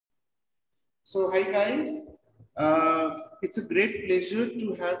So hi guys, it's a great pleasure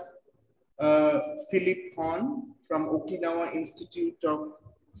to have Philipp Hoehn from Okinawa Institute of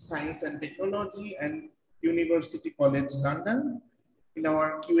Science and Technology and University College London in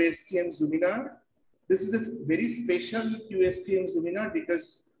our QASTM Zoominar. This is a very special QASTM Zoominar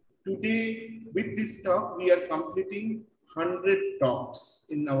because today with this talk we are completing 100 talks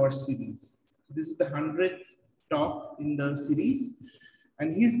in our series. This is the 100th talk in the series.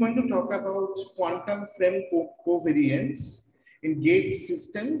 And he's going to talk about quantum frame covariance in gauge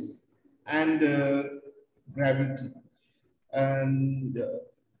systems and gravity. And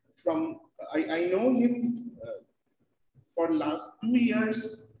I know him for last 2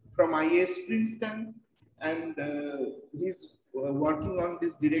 years from IAS Princeton, and he's working on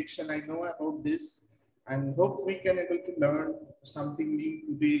this direction. I know about this, and hope we can able to learn something new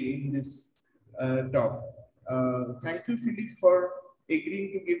today in this talk. Thank you, Philipp, for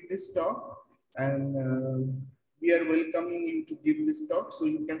agreeing to give this talk, and we are welcoming you to give this talk, so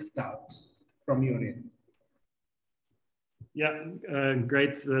you can start from your end. Yeah,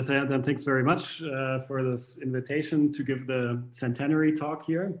 great, Sayanta, thanks very much for this invitation to give the centenary talk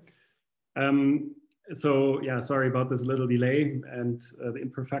here. So yeah, sorry about this little delay and the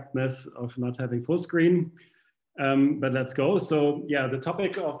imperfectness of not having full screen, but let's go. So yeah, the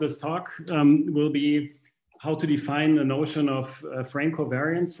topic of this talk will be how to define the notion of frame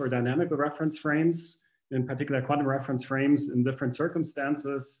covariance for dynamical reference frames, in particular quantum reference frames in different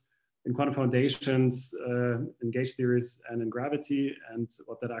circumstances, in quantum foundations, in gauge theories, and in gravity, and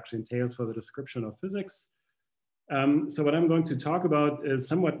what that actually entails for the description of physics. So what I'm going to talk about is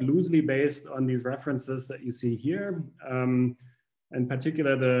somewhat loosely based on these references that you see here. In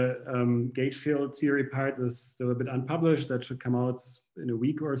particular, the gauge field theory part is still a bit unpublished. That should come out in a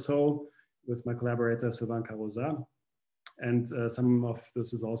week or so with my collaborator, Sylvain Carosa. And some of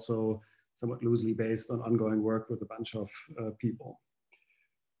this is also somewhat loosely based on ongoing work with a bunch of people.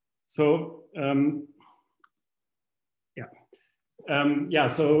 So,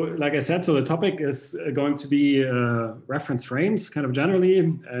 so like I said, so the topic is going to be reference frames kind of generally,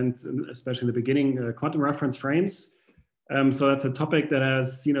 and especially in the beginning, quantum reference frames. So that's a topic that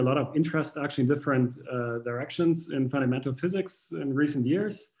has seen a lot of interest actually in different directions in fundamental physics in recent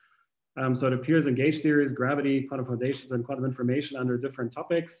years. So it appears in gauge theories, gravity, quantum foundations, and quantum information under different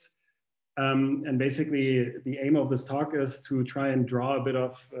topics. And basically the aim of this talk is to try and draw a bit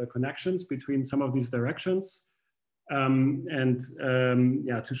of connections between some of these directions to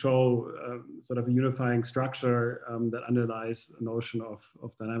show sort of a unifying structure that underlies a notion of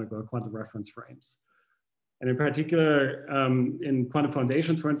dynamical or quantum reference frames. And in particular, in quantum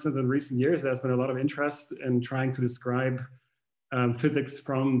foundations, for instance, in recent years, there's been a lot of interest in trying to describe physics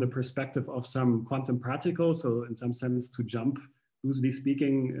from the perspective of some quantum particle. So in some sense to jump, loosely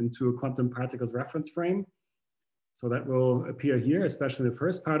speaking, into a quantum particles reference frame. So that will appear here, especially the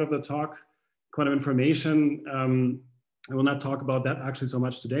first part of the talk. Quantum information, I will not talk about that actually so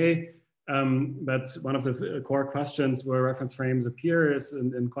much today, but one of the core questions where reference frames appear is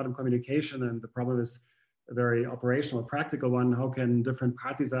in quantum communication, and the problem is a very operational, practical one. How can different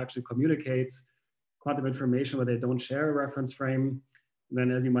parties actually communicate quantum information where they don't share a reference frame? And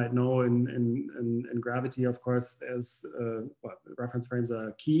then, as you might know, in gravity, of course, there's reference frames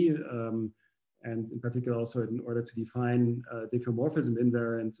are key, and in particular also in order to define diffeomorphism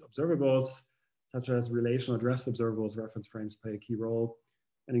invariant observables, such as relational addressed observables, reference frames play a key role.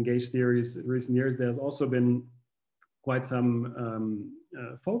 And in gauge theories in recent years, there's also been quite some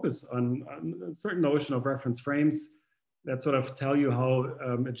focus on a certain notion of reference frames that sort of tell you how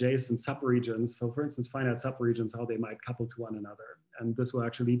adjacent subregions, so for instance, finite subregions, how they might couple to one another. And this will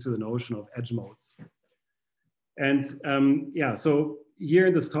actually lead to the notion of edge modes. And so here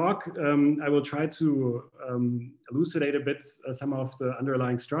in this talk, I will try to elucidate a bit some of the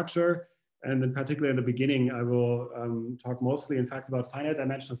underlying structure. And in particular, in the beginning, I will talk mostly, in fact, about finite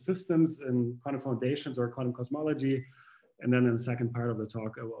dimensional systems in quantum foundations or quantum cosmology. And then in the second part of the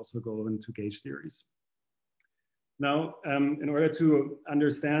talk, I will also go into gauge theories. Now, in order to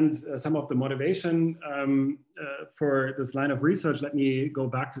understand some of the motivation for this line of research, let me go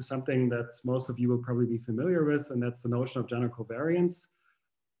back to something that most of you will probably be familiar with, and that's the notion of general covariance,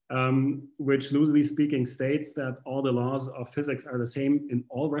 which loosely speaking states that all the laws of physics are the same in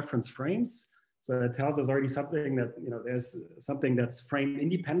all reference frames. So that tells us already something that, there's something that's frame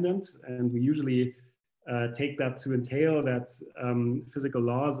independent, and we usually take that to entail that physical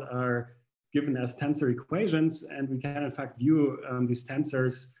laws are given as tensor equations, and we can in fact view these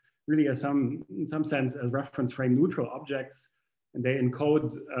tensors really as in some sense as reference frame neutral objects, and they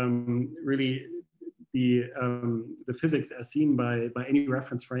encode really the physics as seen by any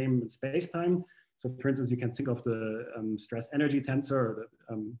reference frame in space-time. So for instance, you can think of the stress energy tensor or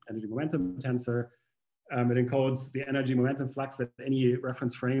the energy momentum tensor. It encodes the energy momentum flux that any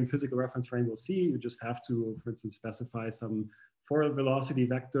reference frame, physical reference frame will see. You just have to, for instance, specify some forward velocity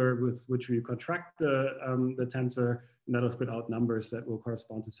vector with which we contract the tensor, and that'll spit out numbers that will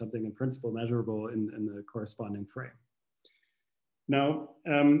correspond to something in principle measurable in the corresponding frame. Now,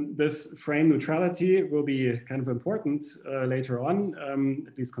 this frame neutrality will be kind of important later on,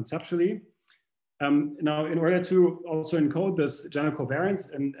 at least conceptually. Now, in order to also encode this general covariance,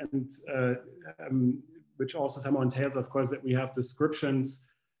 which also somehow entails, of course, that we have descriptions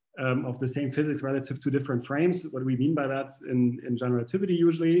of the same physics relative to different frames. What do we mean by that in general relativity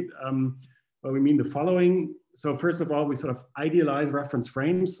usually? Well, we mean the following. So first of all, we sort of idealize reference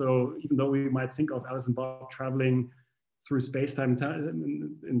frames. So even though we might think of Alice and Bob traveling through space-time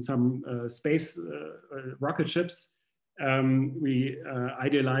in some space rocket ships, we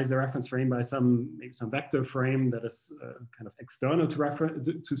idealize the reference frame by maybe some vector frame that is kind of external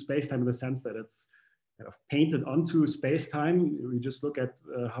to space-time in the sense that it's kind of painted onto space-time. We just look at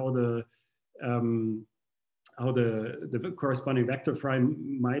how the corresponding vector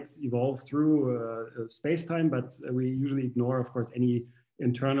frame might evolve through space-time, but we usually ignore, of course, any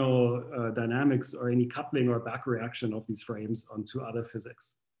internal dynamics or any coupling or back reaction of these frames onto other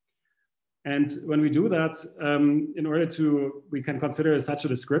physics. And when we do that, in order we can consider such a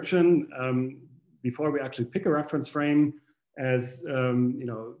description before we actually pick a reference frame as,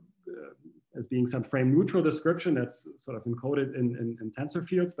 as being some frame neutral description that's sort of encoded in tensor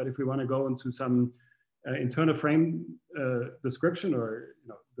fields. But if we want to go into some internal frame description or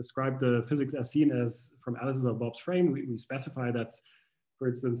describe the physics as seen as from Alice's or Bob's frame, we specify that, for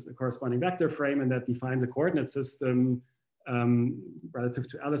instance, the corresponding vector frame, and that defines a coordinate system relative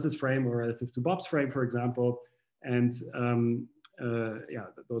to Alice's frame or relative to Bob's frame, for example. And yeah,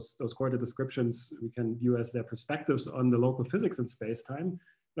 those coordinate descriptions we can view as their perspectives on the local physics in space-time.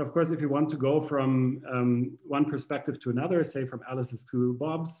 And of course, if you want to go from one perspective to another, say from Alice's to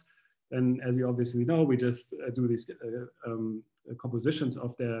Bob's, then as you obviously know, we just do these compositions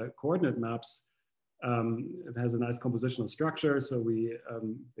of their coordinate maps. It has a nice compositional structure. So we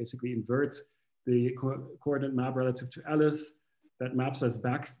basically invert the coordinate map relative to Alice that maps us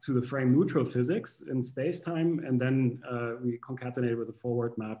back to the frame neutral physics in space-time. And then we concatenate with a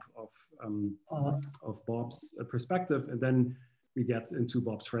forward map of Bob's perspective. And then we get into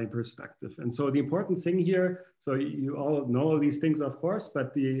Bob's frame perspective. And so the important thing here, so you all know these things, of course,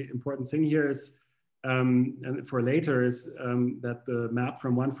 but the important thing here is, and for later, is that the map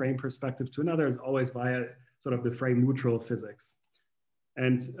from one frame perspective to another is always via sort of the frame neutral physics.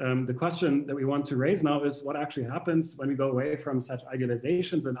 And the question that we want to raise now is what actually happens when we go away from such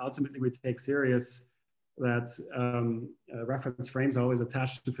idealizations and ultimately we take serious that reference frames are always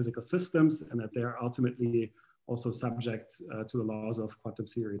attached to physical systems and that they are ultimately also subject to the laws of quantum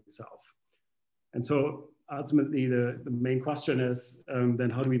theory itself. And so ultimately the main question is then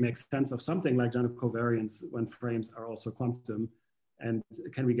how do we make sense of something like general covariance when frames are also quantum? And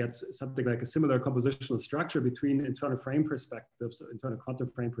can we get something like a similar compositional structure between internal frame perspectives, internal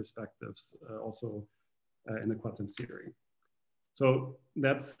quantum frame perspectives also in the quantum theory? So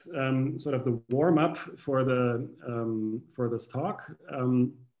that's sort of the warm up for this talk.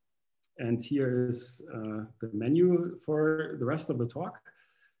 And here is the menu for the rest of the talk.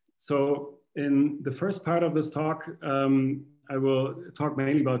 So in the first part of this talk, I will talk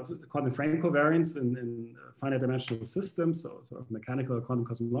mainly about quantum frame covariance in finite dimensional systems, so sort of mechanical or quantum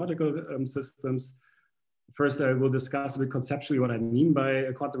cosmological systems. First, I will discuss a bit conceptually what I mean by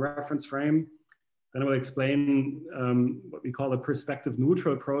a quantum reference frame. Then I will explain what we call a perspective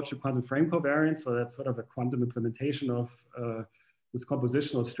neutral approach to quantum frame covariance. So that's sort of a quantum implementation of this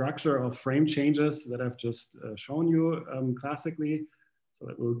compositional structure of frame changes that I've just shown you classically. So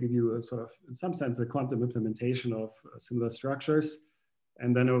that will give you a sort of, in some sense, a quantum implementation of similar structures.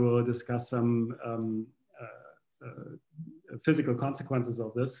 And then I will discuss some physical consequences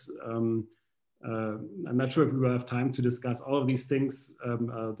of this. I'm not sure if we will have time to discuss all of these things.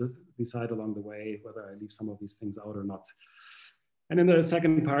 I'll decide along the way whether I leave some of these things out or not. And in the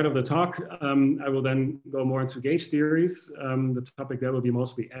second part of the talk, I will then go more into gauge theories. The topic there will be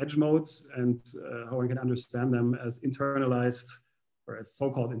mostly edge modes and how one can understand them as internalized or as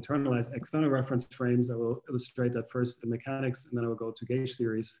so-called internalized external reference frames. I will illustrate that first in mechanics, and then I will go to gauge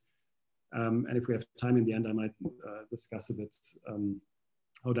theories. And if we have time in the end, I might discuss a bit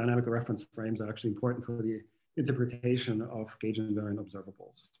how dynamical reference frames are actually important for the interpretation of gauge-invariant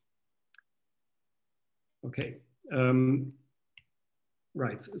observables. Okay.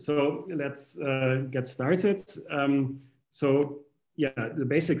 Right, so let's get started. So yeah, the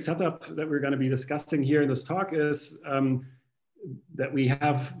basic setup that we're going to be discussing here in this talk is that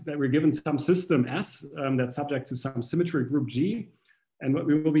we're given some system S that's subject to some symmetry group G. And what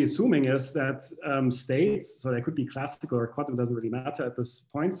we will be assuming is that states, so they could be classical or quantum, doesn't really matter at this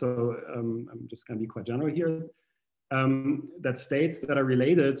point. So I'm just going to be quite general here. That states that are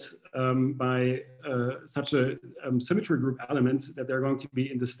related by such a symmetry group element that they're going to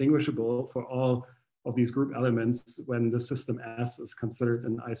be indistinguishable for all of these group elements when the system S is considered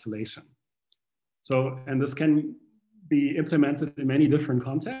in isolation. So, and this can be implemented in many different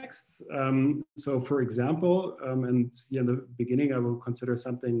contexts. So for example, and here in the beginning, I will consider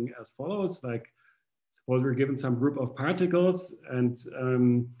something as follows, like suppose we're given some group of particles and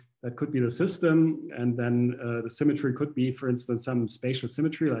that could be the system. And then the symmetry could be, for instance, some spatial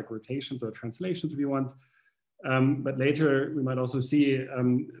symmetry like rotations or translations if you want. But later we might also see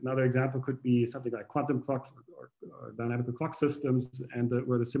another example could be something like quantum clocks or dynamical clock systems, and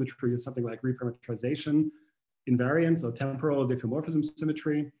where the symmetry is something like reparametrization invariance or temporal diffeomorphism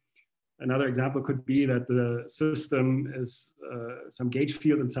symmetry. Another example could be that the system is some gauge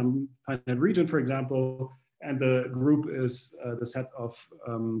field in some finite region, for example, and the group is the set of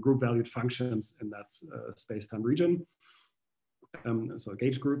group valued functions in that space-time region. So a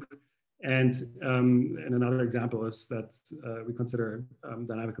gauge group. And another example is that we consider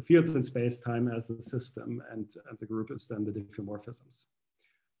dynamical fields in space-time as the system, and the group is then the diffeomorphisms.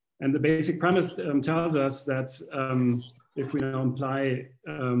 And the basic premise tells us that if we now imply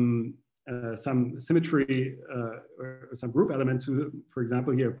some symmetry or some group element to, for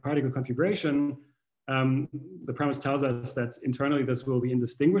example, here, particle configuration, the premise tells us that internally this will be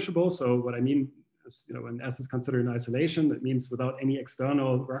indistinguishable. So what I mean is, when S is considered in isolation, that means without any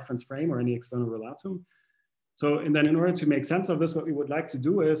external reference frame or any external relatum. So, and then in order to make sense of this, what we would like to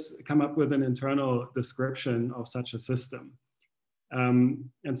do is come up with an internal description of such a system.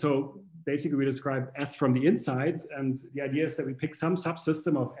 And so basically we describe S from the inside, and the idea is that we pick some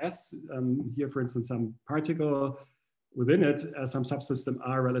subsystem of S, here for instance some particle within it as some subsystem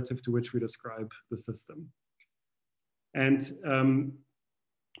R relative to which we describe the system. And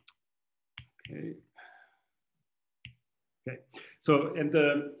okay, so and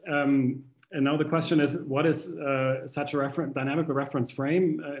now the question is, what is such a dynamical reference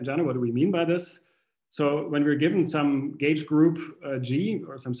frame in general? What do we mean by this? So when we're given some gauge group G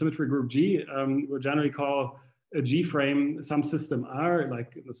or some symmetry group G, we'll generally call a G frame some system R,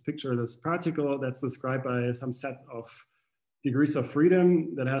 like in this picture, this particle that's described by some set of degrees of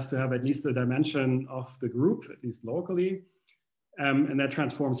freedom that has to have at least the dimension of the group, at least locally. And that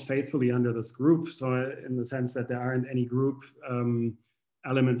transforms faithfully under this group. So in the sense that there aren't any group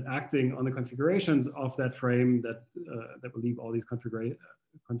elements acting on the configurations of that frame that will leave all these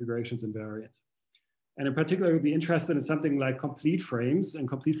configurations invariant. And in particular, we'd be interested in something like complete frames. And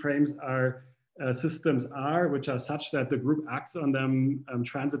complete frames are systems R, which are such that the group acts on them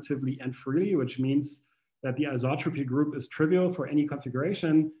transitively and freely, which means that the isotropy group is trivial for any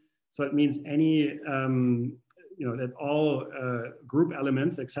configuration. So it means any, that all group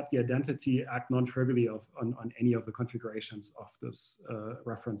elements except the identity act non-trivially on any of the configurations of this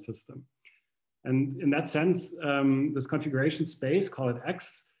reference system. And in that sense, this configuration space, call it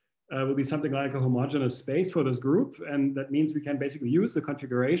X, will be something like a homogeneous space for this group. And that means we can basically use the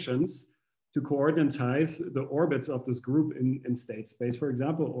configurations to coordinatize the orbits of this group in state space, for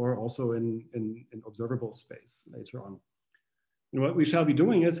example, or also in observable space later on. And what we shall be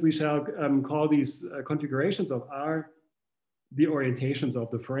doing is we shall call these configurations of R the orientations of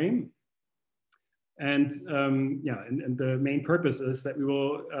the frame. And and the main purpose is that we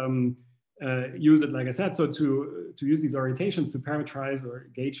will use it, like I said, so to use these orientations to parameterize or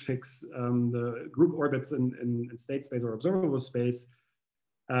gauge fix the group orbits in state space or observable space.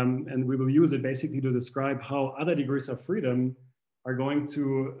 And we will use it basically to describe how other degrees of freedom are going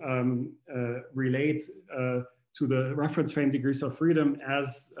to relate to the reference frame degrees of freedom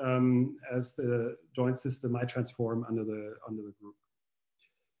as the joint system might transform under the group.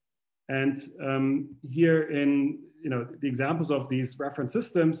 And here in the examples of these reference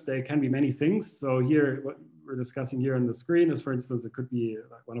systems, they can be many things. So here, what we're discussing here on the screen is, for instance, it could be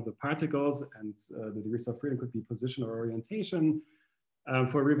like one of the particles, and the degrees of freedom could be position or orientation.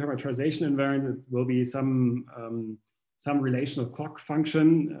 For reparametrization invariant, it will be some relational clock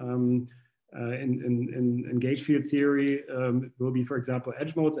function. In gauge field theory, it will be, for example,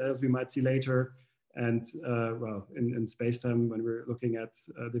 edge modes, as we might see later. And well, in space-time, when we're looking at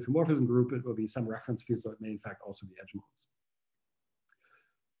the diffeomorphism group, it will be some reference fields, so it may in fact also be edge modes.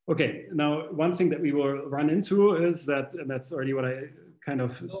 Okay, now one thing that we will run into is that, and that's already what I kind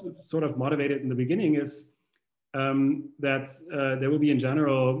of sort of motivated in the beginning is that there will be in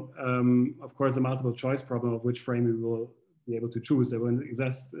general, of course, a multiple choice problem of which frame we will be able to choose. There will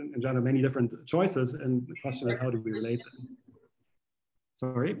exist in general many different choices, and the question is how do we relate them?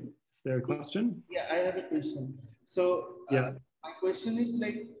 Sorry, is there a question? Yeah, I have a question. So yes. My question is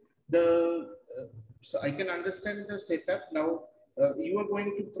like so I can understand the setup now. You are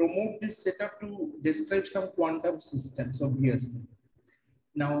going to promote this setup to describe some quantum systems, obviously.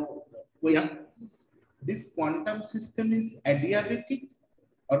 Now, question is, this quantum system is adiabatic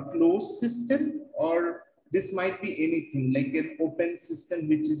or closed system, or this might be anything like an open system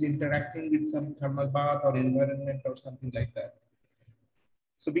which is interacting with some thermal bath or environment or something like that.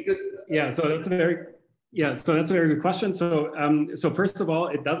 So because so that's a very good question. So so first of all,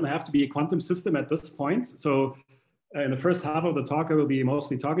 it doesn't have to be a quantum system at this point. So in the first half of the talk, I will be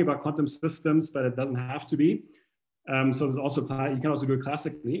mostly talking about quantum systems, but it doesn't have to be. So there's also, you can also do it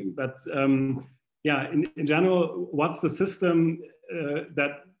classically, but in general, what's the system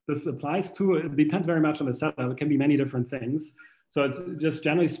that this applies to? It depends very much on the setup. It can be many different things. So it's just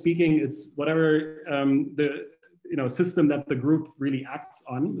generally speaking, it's whatever the system that the group really acts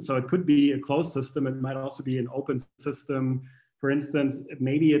on. So it could be a closed system. It might also be an open system. For instance,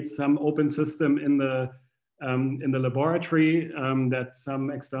 maybe it's some open system in the laboratory that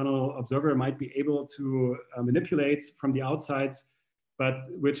some external observer might be able to manipulate from the outside, but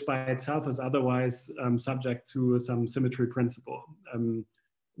which by itself is otherwise subject to some symmetry principle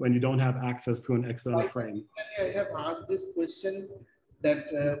when you don't have access to an external frame. I have asked this question that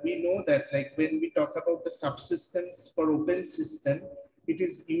we know that like when we talk about the subsystems for open system, it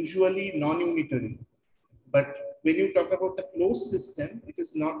is usually non-unitary. But when you talk about the closed system, it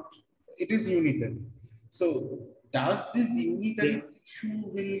is not, it is unitary. So does this unitary issue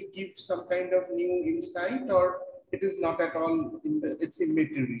will give some kind of new insight, or it is not at all, it's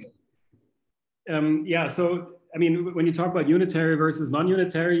immaterial? So I mean, when you talk about unitary versus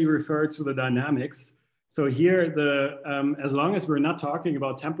non-unitary, you refer to the dynamics. So here, as long as we're not talking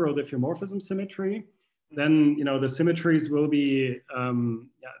about temporal diffeomorphism symmetry, then the symmetries will be,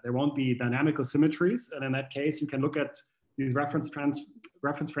 there won't be dynamical symmetries. And in that case, you can look at these reference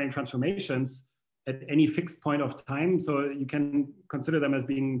frame transformations at any fixed point of time. So you can consider them as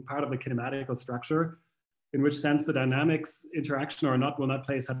being part of the kinematical structure, in which sense the dynamics interaction or not will not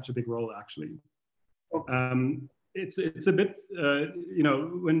play such a big role, actually. Okay. It's a bit,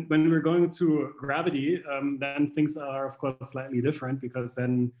 when we're going to gravity, then things are, of course, slightly different, because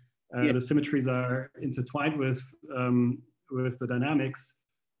then the symmetries are intertwined with the dynamics.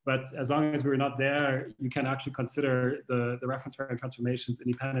 But as long as we're not there, you can actually consider the reference frame transformations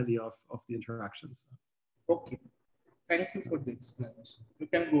independently of the interactions. Okay. Thank you for the explanation. You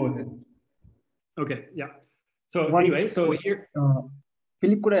can go ahead. Okay, yeah. So anyway, so here...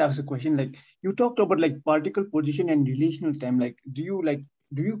 Philip, could I ask a question? Like, you talked about like particle position and relational time. Like, do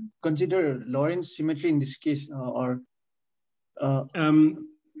you consider Lorentz symmetry in this case,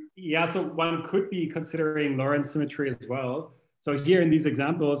 Yeah, so one could be considering Lorentz symmetry as well. So here in these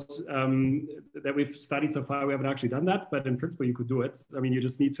examples that we've studied so far, we haven't actually done that, but in principle you could do it. I mean, you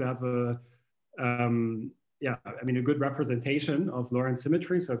just need to have a good representation of Lorentz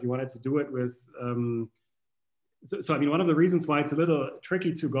symmetry. So if you wanted to do it with So I mean, one of the reasons why it's a little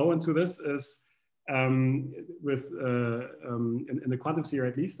tricky to go into this is in the quantum sphere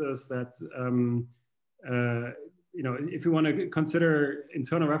at least, is that if you want to consider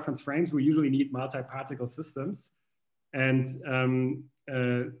internal reference frames, we usually need multi-particle systems, and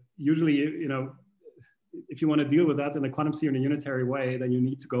usually if you want to deal with that in the quantum sphere in a unitary way, then you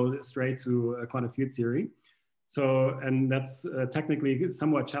need to go straight to a quantum field theory. So, and that's technically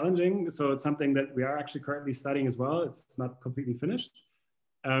somewhat challenging. So it's something that we are actually currently studying as well. It's not completely finished.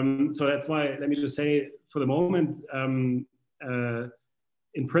 So that's why, let me just say, for the moment,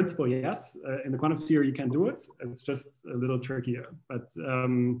 in principle, yes. In the quantum sphere, you can do it. It's just a little trickier. But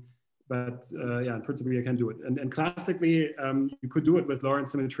yeah, in principle, you can do it. And classically, you could do it with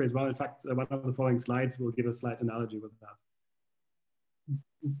Lorentz symmetry as well. In fact, one of the following slides will give a slight analogy with that.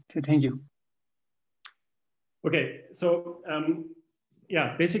 Thank you. Okay, so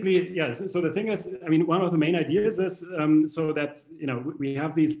yeah, basically, yeah. So the thing is, I mean, one of the main ideas is so that we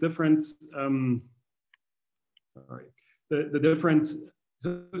have these different, the different,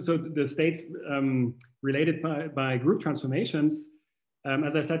 so the states related by group transformations.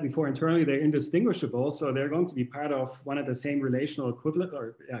 As I said before, internally they're indistinguishable, so they're going to be part of one and the same relational equivalent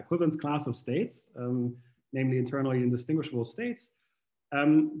or equivalence class of states, namely internally indistinguishable states.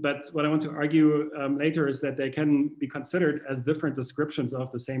 But what I want to argue later is that they can be considered as different descriptions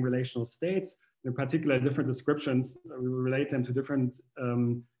of the same relational states, In particular, different descriptions, we will relate them to different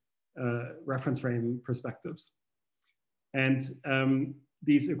reference frame perspectives. And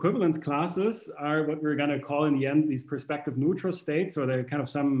these equivalence classes are what we're going to call in the end these perspective neutral states, or they're kind of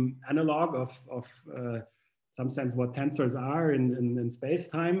some analog of some sense what tensors are in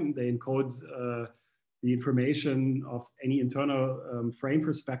space-time. They encode the information of any internal frame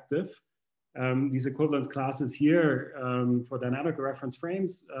perspective. These equivalence classes here for dynamical reference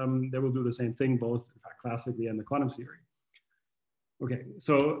frames, they will do the same thing, both in fact, classically and the quantum theory. Okay,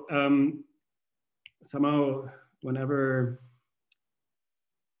 so somehow whenever,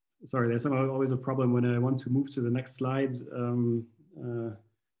 sorry, there's somehow always a problem when I want to move to the next slides.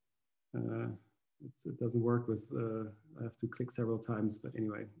 It doesn't work with, I have to click several times, but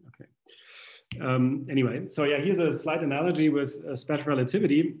anyway, okay. Anyway, so yeah, here's a slight analogy with special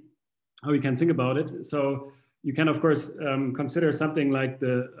relativity, how we can think about it. So you can, of course, consider something like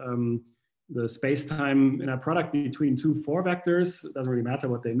the space-time in a product between two 4 vectors. It doesn't really matter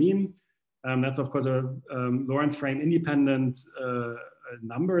what they mean. That's, of course, a Lorentz frame independent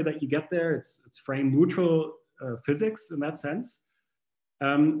number that you get there. It's frame neutral physics in that sense.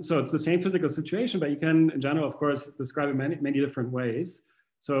 So it's the same physical situation, but you can, in general, of course, describe it many different ways.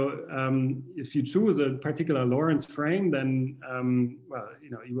 So if you choose a particular Lorentz frame, then well,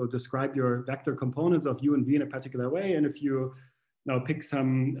 you will describe your vector components of u and v in a particular way. And if you now pick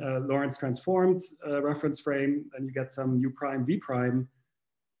some Lorentz transformed reference frame, then you get some u prime v prime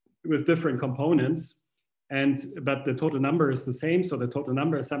with different components. But the total number is the same. So the total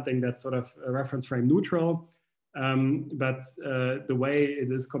number is something that's sort of reference frame neutral. But the way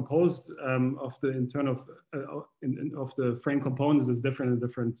it is composed of the internal of the frame components is different in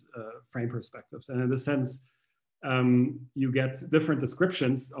different frame perspectives. And in this sense, you get different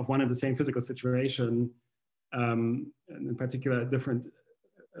descriptions of one and the same physical situation, and in particular, different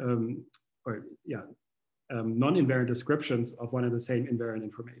non-invariant descriptions of one and the same invariant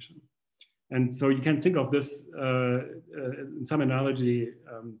information. And so you can think of this in some analogy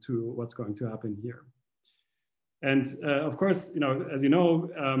to what's going to happen here. And of course, as you know,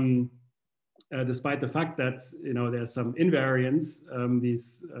 despite the fact that there's some invariance,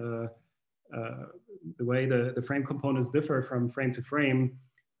 the way the frame components differ from frame to frame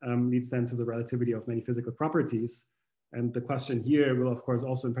leads then to the relativity of many physical properties. And the question here will, of course,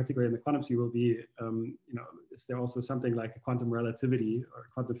 also in particular in the quantum theory will be, is there also something like a quantum relativity or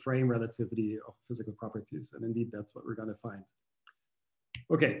quantum frame relativity of physical properties? And indeed, that's what we're going to find.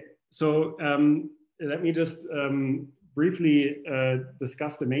 Okay, so let me just briefly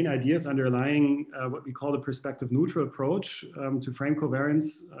discuss the main ideas underlying what we call the perspective neutral approach to frame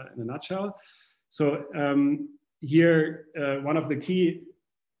covariance in a nutshell. So here, one of the key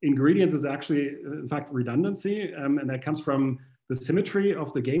ingredients is actually, in fact, redundancy, and that comes from the symmetry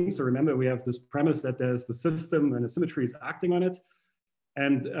of the game. So remember, we have this premise that there's the system and the symmetry is acting on it.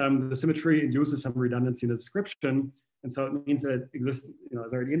 And the symmetry induces some redundancy in the description. And so it means that it exists,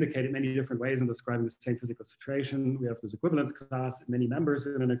 as already indicated, many different ways in describing the same physical situation. We have this equivalence class, many members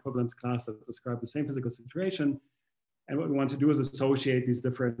in an equivalence class that describe the same physical situation. And what we want to do is associate these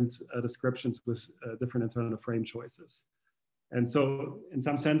different descriptions with different internal frame choices. And so in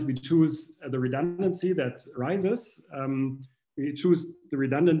some sense, we choose the redundancy that arises. We choose the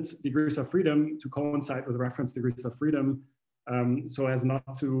redundant degrees of freedom to coincide with reference degrees of freedom, so as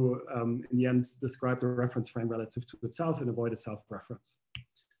not to, in the end, describe the reference frame relative to itself and avoid a self-reference.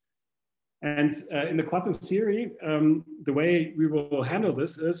 And in the quantum theory, the way we will handle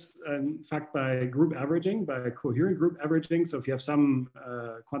this is, in fact, by group averaging, by coherent group averaging. So if you have some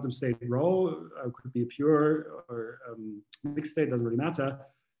quantum state rho, could be pure or mixed state, doesn't really matter.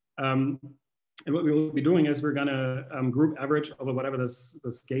 And what we will be doing is we're going to group average over whatever this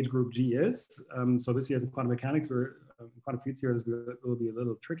gauge group G is. So this year in quantum mechanics, quantum field theory will be a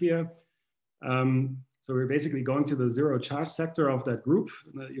little trickier. So we're basically going to the zero charge sector of that group,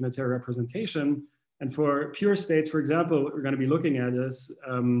 the unitary representation. And for pure states, for example, what we're going to be looking at is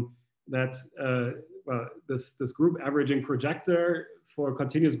well, this group averaging projector for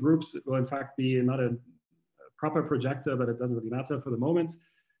continuous groups will in fact be not a proper projector, but it doesn't really matter for the moment.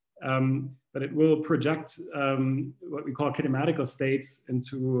 But it will project what we call kinematical states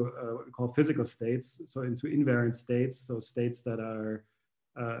into what we call physical states, so into invariant states, so states that are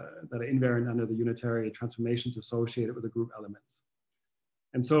invariant under the unitary transformations associated with the group elements.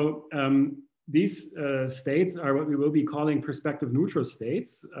 And so these states are what we will be calling perspective neutral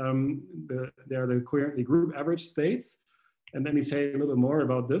states. They are the coherently group average states. And let me say a little more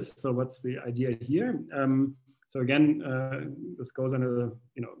about this. So what's the idea here? So again, this goes under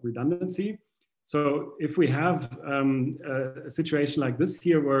redundancy. So if we have a situation like this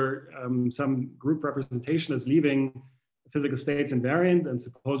here, where some group representation is leaving physical states invariant, and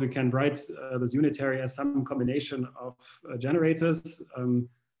suppose we can write this unitary as some combination of generators,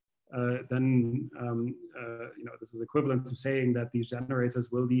 then this is equivalent to saying that these generators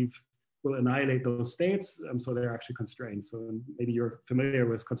will annihilate those states, so they're actually constrained. So maybe you're familiar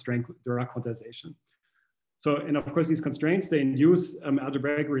with constraint Dirac quantization. So, and of course, these constraints, they induce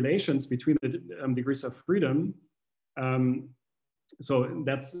algebraic relations between the degrees of freedom. So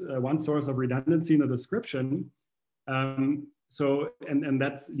that's one source of redundancy in the description. So, and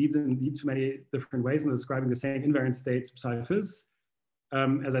that leads to many different ways in describing the same invariant states psi phys.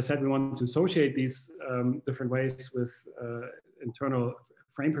 As I said, we want to associate these different ways with internal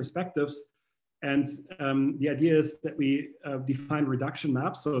frame perspectives. And the idea is that we define reduction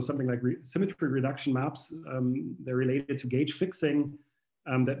maps, so something like symmetry reduction maps. They're related to gauge fixing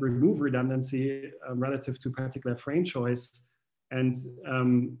that remove redundancy relative to particular frame choice. And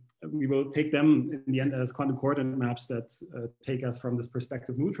we will take them in the end as quantum coordinate maps that take us from this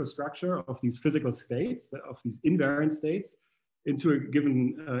perspective neutral structure of these physical states, of these invariant states, into a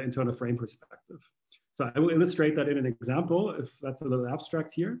given internal frame perspective. So I will illustrate that in an example, if that's a little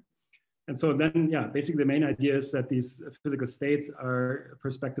abstract here. And so then, yeah, basically the main idea is that these physical states are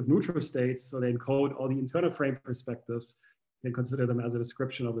perspective neutral states. So they encode all the internal frame perspectives. They consider them as a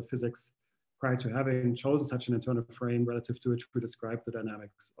description of the physics prior to having chosen such an internal frame relative to which we describe the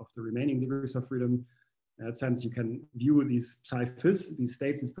dynamics of the remaining degrees of freedom. In that sense, you can view these psi phys, these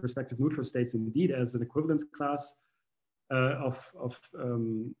states, these perspective neutral states, indeed as an equivalence class of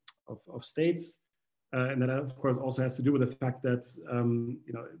states. And that, of course, also has to do with the fact that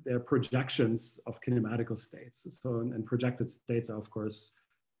they're projections of kinematical states. So, and projected states are, of course,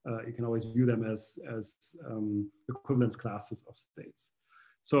 you can always view them as equivalence classes of states.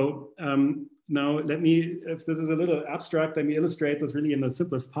 So now let me, if this is a little abstract, let me illustrate this really in the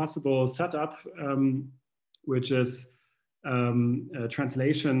simplest possible setup, which is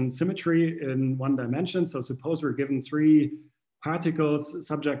translation symmetry in one dimension. So suppose we're given 3 particles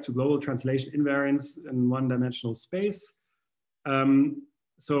subject to global translation invariance in one-dimensional space.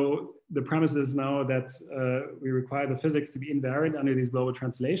 So the premise is now that we require the physics to be invariant under these global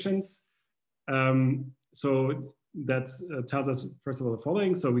translations. So that tells us, first of all, the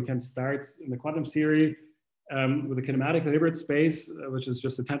following. So we can start in the quantum theory with a kinematic Hilbert space, which is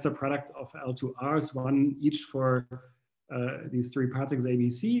just a tensor product of L2Rs, one each for these 3 particles A,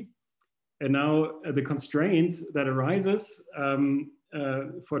 B, C. And now the constraint that arises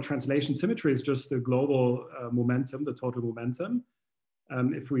for translation symmetry is just the global momentum, the total momentum.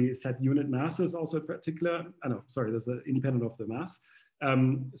 If we set unit masses also in particular, there's an independent of the mass.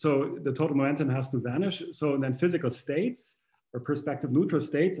 So the total momentum has to vanish. So then physical states or perspective neutral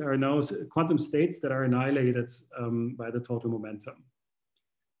states are now quantum states that are annihilated by the total momentum.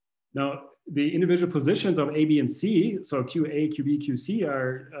 Now, the individual positions of A, B, and C, so QA, QB, QC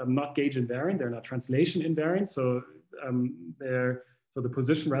are not gauge invariant, they're not translation invariant. So so the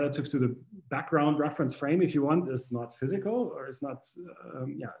position relative to the background reference frame, if you want, is not physical, or is not,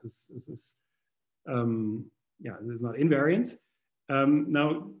 is not invariant.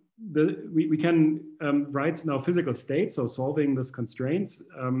 Now, we can write now physical states, so solving this constraint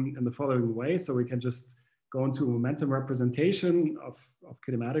in the following way. So we can just go into a momentum representation of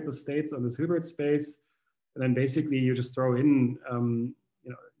kinematical states on this Hilbert space. And then basically you just throw in,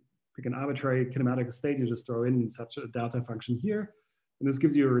 pick an arbitrary kinematical state, you just throw in such a delta function here. And this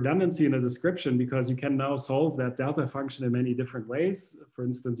gives you a redundancy in the description because you can now solve that delta function in many different ways. For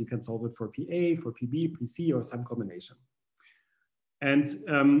instance, you can solve it for PA, for PB, PC, or some combination. And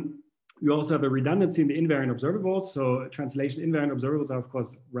you also have a redundancy in the invariant observables. So translation invariant observables are, of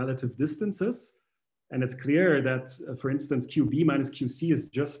course, relative distances. And it's clear that, for instance, QB minus QC is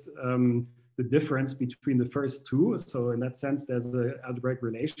just the difference between the first 2. So in that sense, there's an algebraic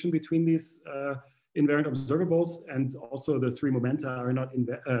relation between these invariant observables, and also the 3 momenta are not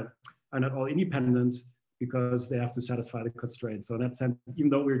all independent because they have to satisfy the constraint. So in that sense, even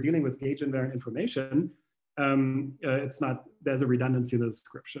though we're dealing with gauge invariant information, there's a redundancy in the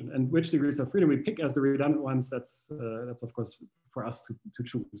description. And which degrees of freedom we pick as the redundant ones, that's of course for us to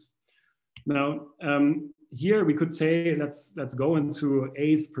choose. Now, here we could say, let's go into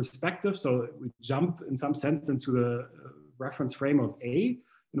A's perspective. So we jump in some sense into the reference frame of A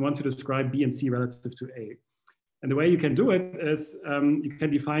and want to describe B and C relative to A. And the way you can do it is you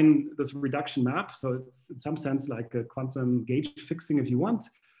can define this reduction map. So it's in some sense like a quantum gauge fixing if you want.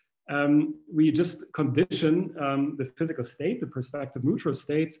 We just condition the physical state, the perspective neutral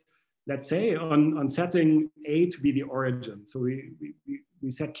state, let's say on setting A to be the origin. So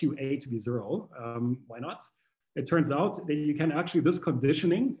we set QA to be 0. Why not? It turns out that you can actually, this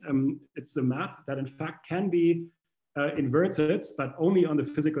conditioning, it's a map that in fact can be inverted, but only on the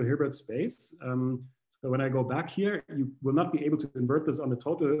physical Hilbert space. So when I go back here, you will not be able to invert this on the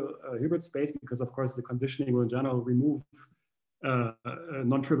total Hilbert space because of course the conditioning will in general remove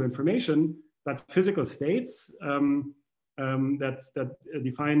non-trivial information, but physical states that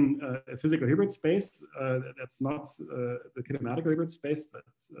define a physical Hilbert space, that's not the kinematical Hilbert space, but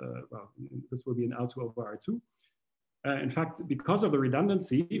well, this will be an L2 over R2. In fact, because of the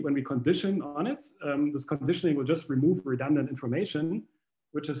redundancy, when we condition on it, this conditioning will just remove redundant information,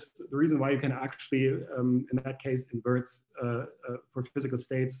 which is the reason why you can actually, in that case, invert for physical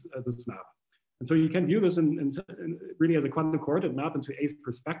states this map. And so you can view this in really as a quantum coordinate map into A's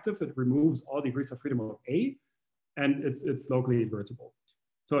perspective. It removes all degrees of freedom of A, and it's locally invertible.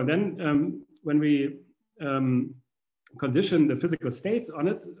 So then when we condition the physical states on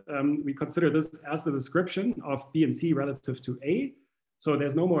it, we consider this as the description of B and C relative to A. So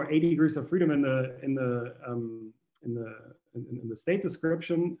there's no more A degrees of freedom in the state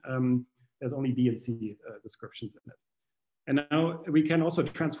description. There's only B and C descriptions in it. And now we can also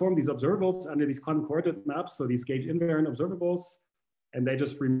transform these observables under these quantum coordinate maps. So these gauge invariant observables, and they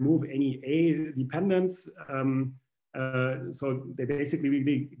just remove any A dependence. So they basically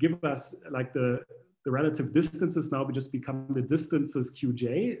really give us like the relative distances now just become the distances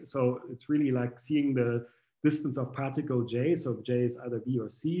Qj. So it's really like seeing the distance of particle J. So J is either B or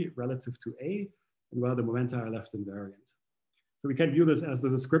C relative to A, and while the momenta are left invariant. So we can view this as the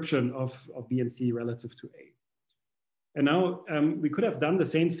description of B and C relative to A. And now we could have done the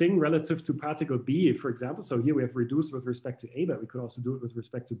same thing relative to particle B, for example. So here we have reduced with respect to A, but we could also do it with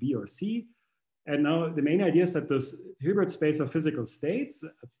respect to B or C. And now the main idea is that this Hilbert space of physical states,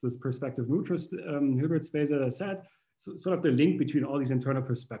 it's this perspective neutral Hilbert space that I said, so sort of the link between all these internal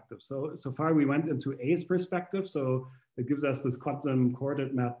perspectives. So far we went into A's perspective. So it gives us this quantum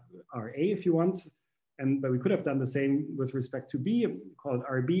coordinate map RA if you want. But we could have done the same with respect to B, called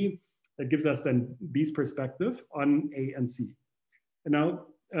RB. That gives us then B's perspective on A and C. And now,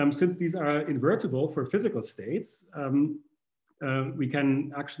 since these are invertible for physical states, we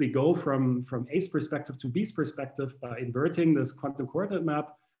can actually go from A's perspective to B's perspective by inverting this quantum coordinate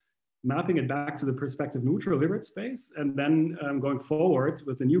map, mapping it back to the perspective neutral Hilbert space, and then going forward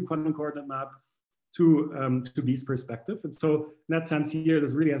with the new quantum coordinate map to B's perspective. And so in that sense here,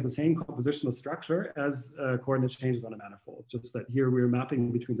 this really has the same compositional structure as coordinate changes on a manifold, just that here we're mapping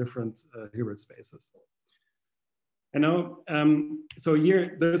between different Hilbert spaces. And now, so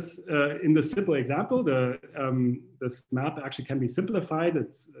here, this in the simple example, this map actually can be simplified.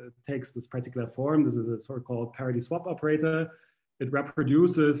 It takes this particular form. This is a so-called parity swap operator. It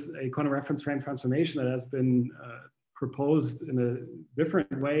reproduces a quantum reference frame transformation that has been proposed in a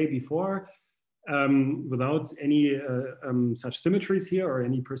different way before, without any such symmetries here or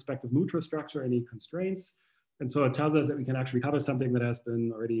any perspective neutral structure, any constraints. And so it tells us that we can actually cover something that has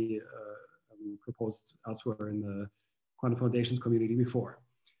been already proposed elsewhere in the quantum foundations community before.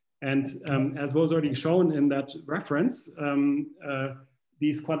 And as was already shown in that reference,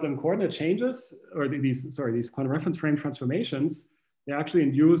 these quantum coordinate changes, or these quantum reference frame transformations, they actually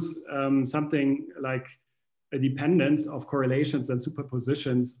induce something like a dependence of correlations and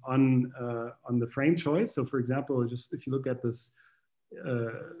superpositions on the frame choice. So for example, just if you look at this,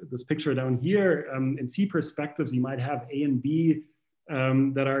 this picture down here, in C perspectives, you might have A and B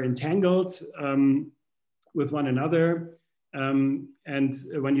that are entangled with one another. And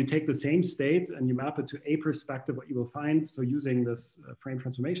when you take the same state and you map it to A perspective, what you will find, so using this frame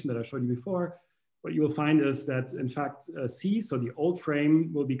transformation that I showed you before, what you will find is that in fact, C, so the old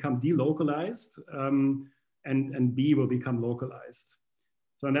frame will become delocalized, and B will become localized.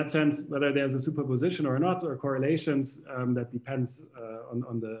 So in that sense, whether there's a superposition or not, or correlations, that depends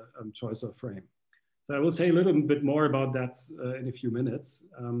on the choice of frame. So I will say a little bit more about that in a few minutes.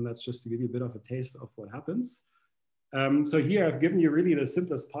 That's just to give you a bit of a taste of what happens. So here I've given you really the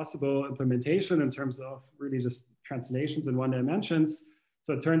simplest possible implementation in terms of really just translations in one dimensions.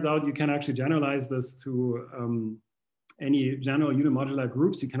 So it turns out you can actually generalize this to any general unimodular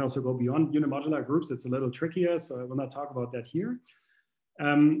groups. You can also go beyond unimodular groups. It's a little trickier, so I will not talk about that here.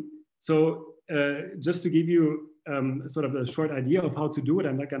 Just to give you sort of a short idea of how to do it,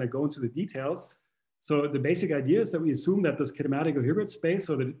 I'm not going to go into the details. So the basic idea is that we assume that this kinematical Hilbert space,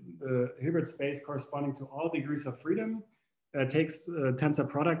 so the Hilbert space corresponding to all degrees of freedom, takes a tensor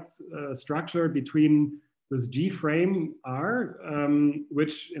product structure between this G frame R,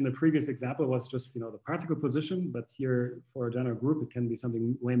 which in the previous example was just the particle position, but here for a general group, it can be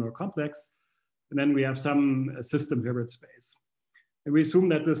something way more complex. And then we have some system Hilbert space. And we assume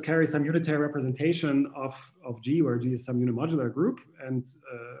that this carries some unitary representation of G, where G is some unimodular group, and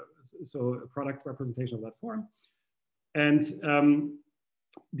so a product representation of that form. And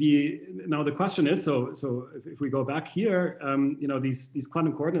now the question is, so if we go back here, these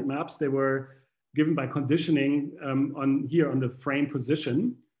quantum coordinate maps, they were given by conditioning on the frame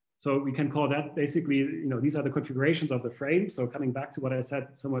position. So we can call that basically, these are the configurations of the frame. So coming back to what I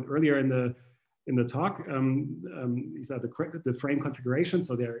said somewhat earlier in the talk, these are the frame configurations.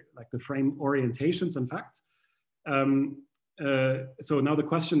 So they're like the frame orientations, in fact. So now the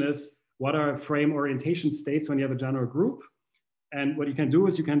question is, what are frame orientation states when you have a general group? And what you can do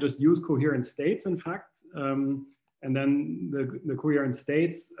is you can just use coherent states, in fact. And then the coherent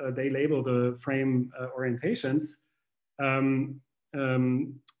states, they label the frame orientations.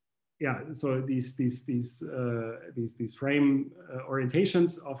 So these frame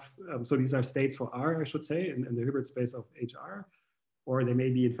orientations of, so these are states for R, I should say, in the Hilbert space of HR, or they may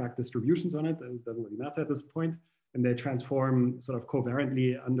be in fact distributions on it. It doesn't really matter at this point. And they transform sort of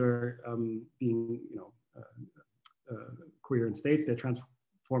covariantly under being, coherent states. They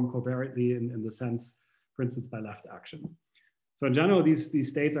transform covariantly in the sense, for instance, by left action. So in general, these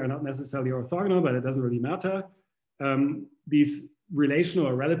states are not necessarily orthogonal, but it doesn't really matter. These relational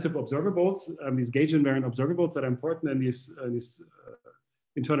or relative observables, these gauge-invariant observables that are important in these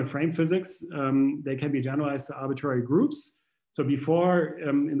internal frame physics, they can be generalized to arbitrary groups. So before,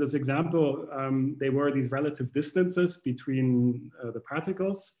 in this example, they were these relative distances between the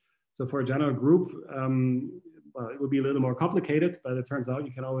particles. So for a general group, well, it would be a little more complicated, but it turns out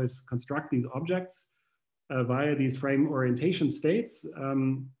you can always construct these objects via these frame orientation states.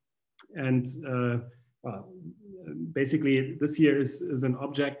 Basically, this here is an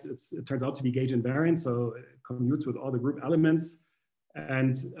object. It turns out to be gauge invariant, so it commutes with all the group elements.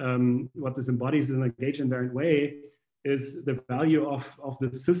 And what this embodies in a gauge invariant way is the value of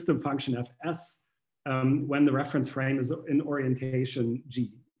the system function fs when the reference frame is in orientation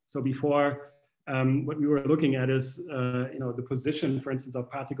G. So before, what we were looking at is the position, for instance, of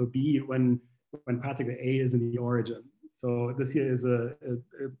particle B when particle A is in the origin. So this here is a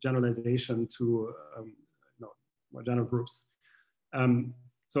generalization to more general groups.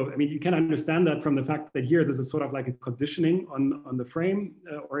 So I mean, you can understand that from the fact that here this is sort of like a conditioning on the frame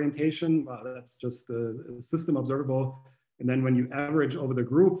orientation. Well, that's just a system observable, and then when you average over the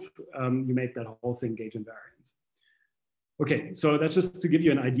group, you make that whole thing gauge invariant. Okay, so that's just to give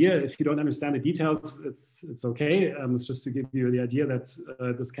you an idea. If you don't understand the details, it's okay. It's just to give you the idea that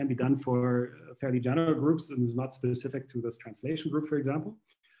this can be done for fairly general groups and is not specific to this translation group, for example.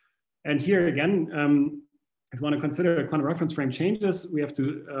 And here again, if you want to consider quantum reference frame changes, we have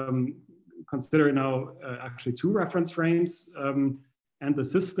to consider now actually two reference frames and the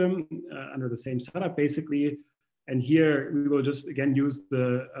system under the same setup, basically. And here we will just again use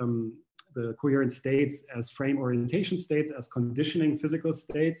the coherent states as frame orientation states, as conditioning physical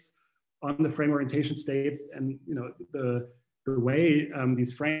states on the frame orientation states. And the way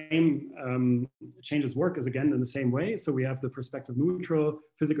these frame changes work is again in the same way. So we have the perspective neutral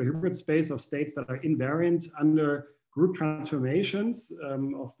physical Hilbert space of states that are invariant under group transformations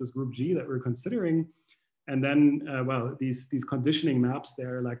of this group G that we're considering. And then, well, these conditioning maps,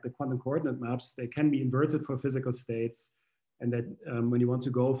 they're like the quantum coordinate maps. They can be inverted for physical states. And that when you want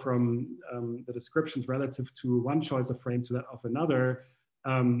to go from the descriptions relative to one choice of frame to that of another,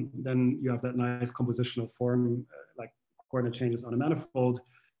 then you have that nice compositional form, like coordinate changes on a manifold.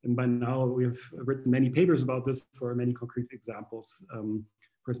 And by now we've written many papers about this for many concrete examples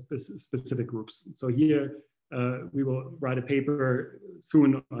for specific groups. So here we will write a paper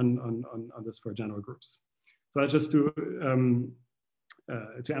soon on this for general groups. So that's just to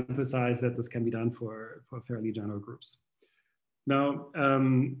emphasize that this can be done for fairly general groups. Now,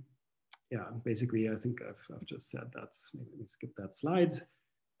 yeah, basically, I think I've just said that. Maybe we skip that slide.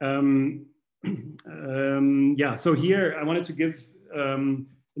 Yeah, so here I wanted to give an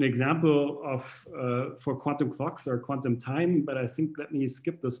example of for quantum clocks or quantum time, but I think let me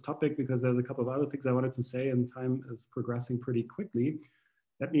skip this topic because there's a couple of other things I wanted to say and time is progressing pretty quickly.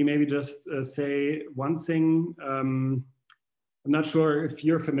 Let me maybe just say one thing. I'm not sure if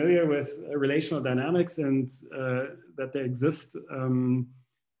you're familiar with relational dynamics and that there exist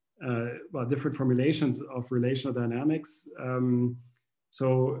well, different formulations of relational dynamics.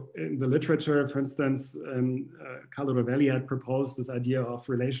 So in the literature, for instance, Carlo Rovelli had proposed this idea of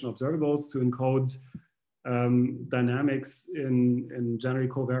relational observables to encode dynamics in generally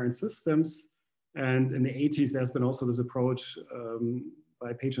covariant systems. And in the 80s, there's been also this approach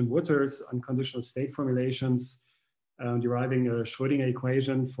by Page and Wouters on conditional state formulations, deriving a Schrödinger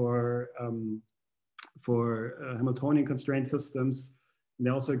equation for Hamiltonian constrained systems. And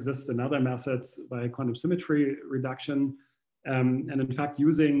there also exists another methods by quantum symmetry reduction. And in fact,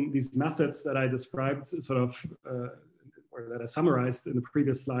 using these methods that I described or that I summarized in the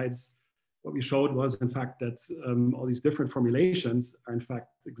previous slides, what we showed was in fact that all these different formulations are in fact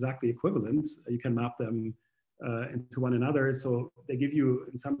exactly equivalent. You can map them into one another. So they give you,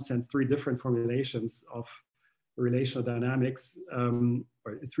 in some sense, three different formulations of relational dynamics,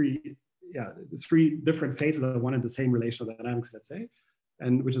 or three different phases of one and the same relational dynamics, let's say,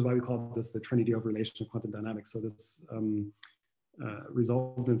 and which is why we call this the trinity of relational quantum dynamics. So this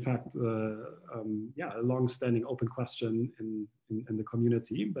resolved, in fact, a long-standing open question in the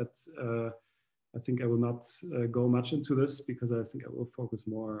community. But I think I will not go much into this because I think I will focus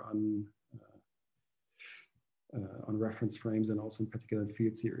more on reference frames and also in particular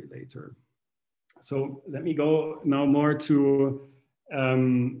field theory later. So let me go now more to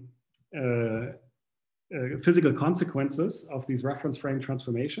physical consequences of these reference frame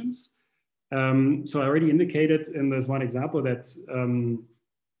transformations. So I already indicated in this one example that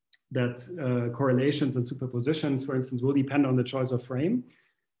correlations and superpositions, for instance, will depend on the choice of frame.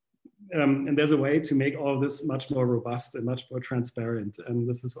 And there's a way to make all of this much more robust and much more transparent. And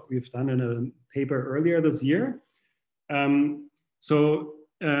this is what we've done in a paper earlier this year.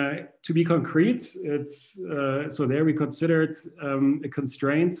 To be concrete, so there we considered a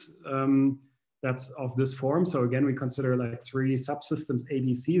constraint that's of this form. So again, we consider like three subsystems A,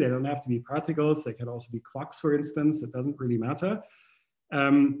 B, C. They don't have to be particles. They can also be clocks, for instance. It doesn't really matter.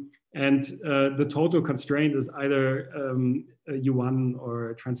 And the total constraint is either a U1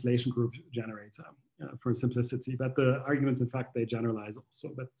 or a translation group generator for simplicity. But the arguments, in fact, they generalize also.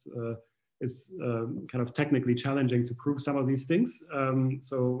 But it's kind of technically challenging to prove some of these things.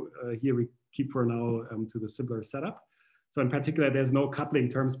 Here we keep for now to the simpler setup. So in particular, there's no coupling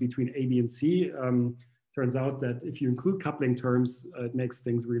terms between A, B, and C. Turns out that if you include coupling terms, it makes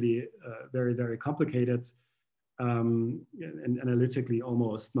things really very, very complicated and analytically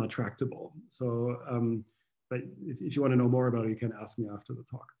almost not tractable. So, but if you want to know more about it, you can ask me after the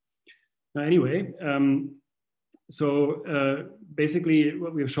talk. Now, anyway, basically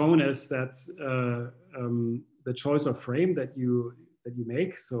what we've shown is that the choice of frame that you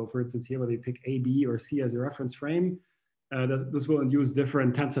make, so for instance here whether you pick A, B, or C as your reference frame, this will induce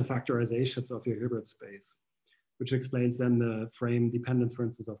different tensor factorizations of your Hilbert space, which explains then the frame dependence, for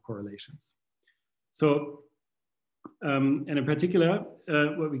instance, of correlations. So, and in particular,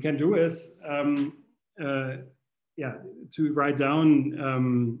 what we can do is, to write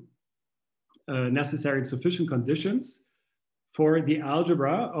down necessary and sufficient conditions for the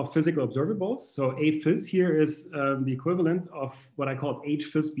algebra of physical observables. So A phys here is the equivalent of what I called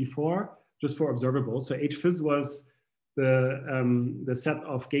H phys before, just for observables. So H phys was the set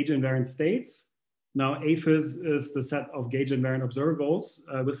of gauge-invariant states. Now A phys is the set of gauge-invariant observables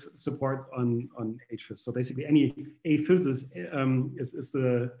with support on H phys. So basically any A phys is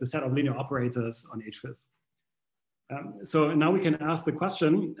the set of linear operators on H phys. So now we can ask the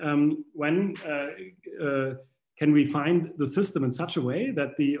question, when can we find the system in such a way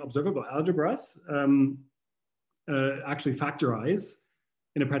that the observable algebras actually factorize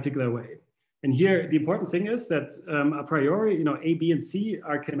in a particular way? And here, the important thing is that a priori, A, B, and C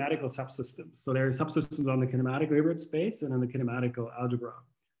are kinematical subsystems. So there are subsystems on the kinematical Hilbert space and on the kinematical algebra.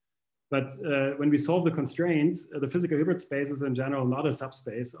 But when we solve the constraints, the physical Hilbert space is in general not a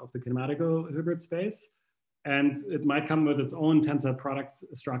subspace of the kinematical Hilbert space. And it might come with its own tensor product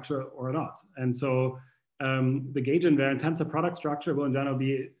structure or not. And so the gauge-invariant tensor product structure will in general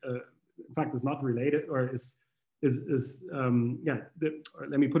be, in fact, is not related or let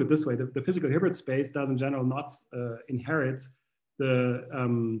me put it this way, the physical Hilbert space does in general not inherit the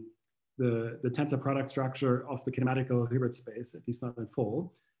tensor product structure of the kinematical Hilbert space, at least not in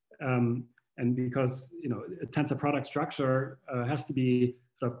full. And because, a tensor product structure has to be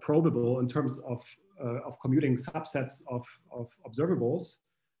sort of probable in terms of commuting subsets of observables.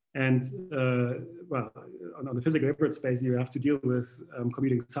 And well, on the physical Hilbert space, you have to deal with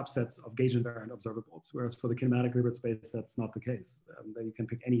commuting subsets of gauge-invariant observables, whereas for the kinematic Hilbert space, that's not the case. Then you can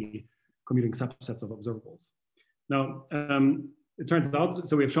pick any commuting subsets of observables. Now, it turns out,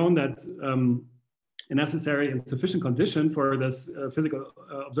 so we've shown that a necessary and sufficient condition for this physical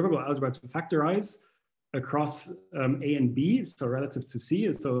observable algebra to factorize across A and B, so relative to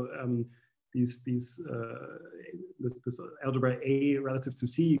C. So this algebra A relative to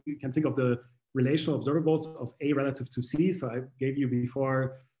C, you can think of the relational observables of A relative to C. So I gave you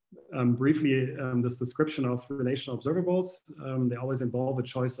before briefly this description of relational observables. They always involve a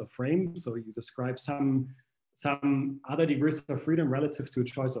choice of frame. So you describe some other degrees of freedom relative to a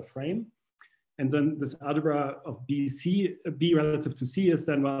choice of frame. And then this algebra of B relative to C is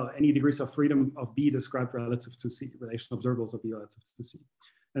then, well, any degrees of freedom of B described relative to C, relational observables of B relative to C.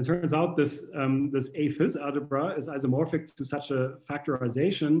 And it turns out this A-Phys algebra is isomorphic to such a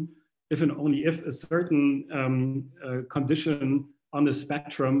factorization if and only if a certain condition on the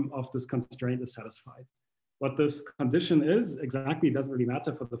spectrum of this constraint is satisfied. What this condition is exactly doesn't really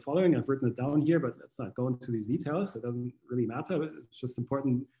matter for the following. I've written it down here, but let's not go into these details. It doesn't really matter. It's just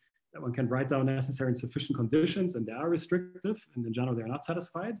important that one can write down necessary and sufficient conditions, and they are restrictive, and in general, they're not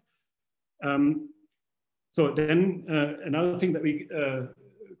satisfied. So then another thing that we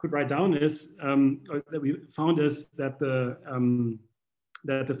could write down is, or that we found is that the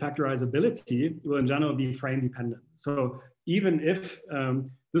factorizability will in general be frame dependent. So even if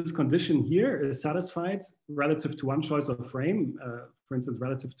this condition here is satisfied relative to one choice of frame, for instance,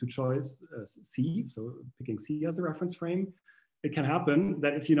 relative to choice C, so picking C as a reference frame, it can happen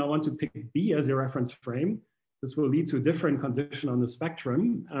that if you now want to pick B as your reference frame, this will lead to a different condition on the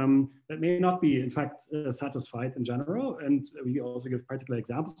spectrum that may not be, in fact, satisfied in general. And we also give particular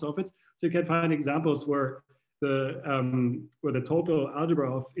examples of it. So you can find examples where the total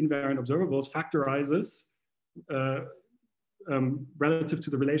algebra of invariant observables factorizes relative to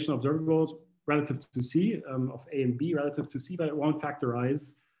the relational observables relative to C of A and B relative to C, but it won't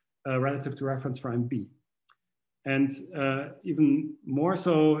factorize relative to reference frame B. And even more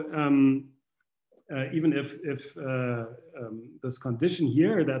so, even if this condition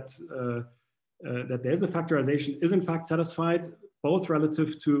here that there's a factorization is in fact satisfied both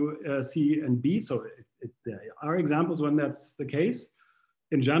relative to C and B, so there are examples when that's the case.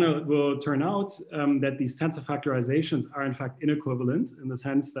 In general, it will turn out that these tensor factorizations are in fact inequivalent in the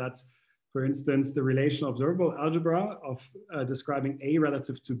sense that, for instance, the relational observable algebra of describing A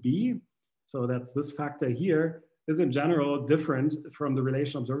relative to B, so that's this factor here, is in general different from the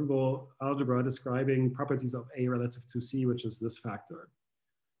relational observable algebra describing properties of A relative to C, which is this factor.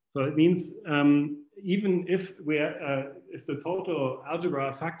 So it means even if if the total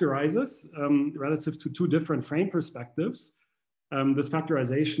algebra factorizes relative to two different frame perspectives, this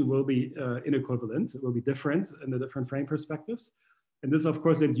factorization will be inequivalent. It will be different in the different frame perspectives. And this, of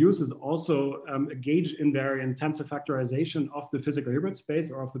course, induces also a gauge-invariant tensor factorization of the physical Hilbert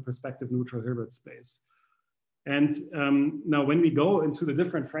space or of the perspective neutral Hilbert space. And now when we go into the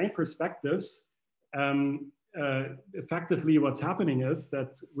different frame perspectives, effectively what's happening is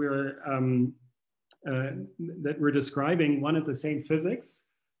that we're describing one and the same physics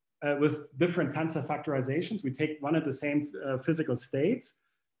with different tensor factorizations. We take one and the same physical state,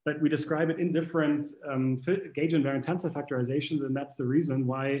 but we describe it in different gauge-invariant tensor factorizations, and that's the reason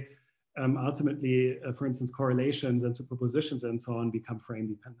why ultimately, for instance, correlations and superpositions and so on become frame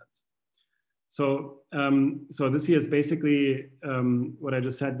dependent. So, so this here is basically what I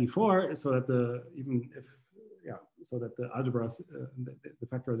just said before, so that the algebras, the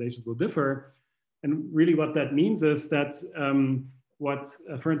factorizations will differ. And really what that means is that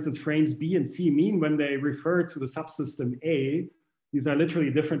for instance, frames B and C mean when they refer to the subsystem A, these are literally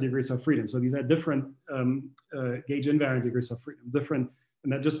different degrees of freedom. So these are different gauge invariant degrees of freedom,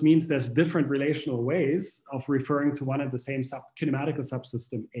 and that just means there's different relational ways of referring to one and the same kinematical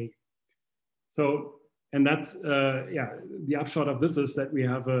subsystem A. So, and that's, the upshot of this is that we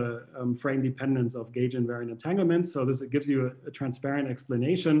have a frame dependence of gauge invariant entanglement. So this gives you a transparent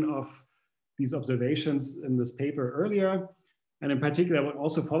explanation of these observations in this paper earlier. And in particular, what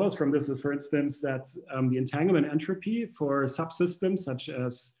also follows from this is, for instance, that the entanglement entropy for subsystems such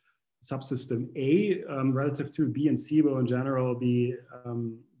as subsystem A relative to B and C will in general be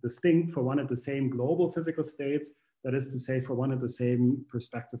distinct for one and the same global physical state, that is to say for one and the same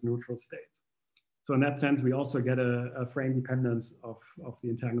perspective neutral state. So in that sense, we also get a frame dependence of the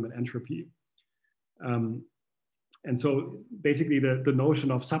entanglement entropy. And so basically the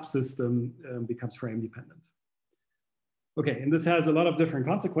notion of subsystem becomes frame dependent. Okay, and this has a lot of different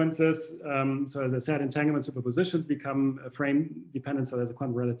consequences. So as I said, entanglement superpositions become a frame dependent, so there's a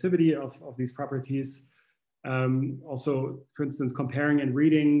quantum relativity of these properties. Also, for instance, comparing the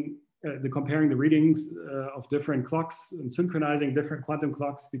readings of different clocks and synchronizing different quantum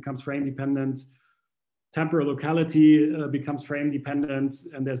clocks becomes frame dependent. Temporal locality becomes frame dependent,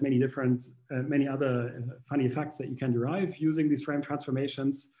 and there's many other funny effects that you can derive using these frame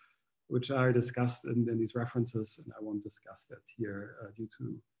transformations, which are discussed in these references, and I won't discuss that here due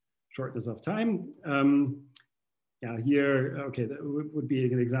to shortness of time. Here, okay, that would be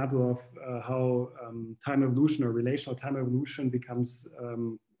an example of how time evolution or relational time evolution becomes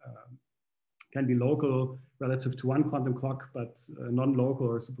can be local relative to one quantum clock, but non-local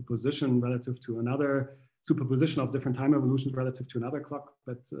or superposition relative to another, superposition of different time evolutions relative to another clock.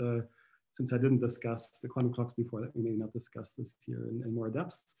 But since I didn't discuss the quantum clocks before, let me maybe not discuss this here in more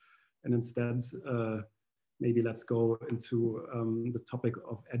depth. And instead, maybe let's go into the topic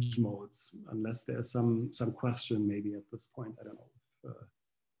of edge modes, unless there's some question maybe at this point. I don't know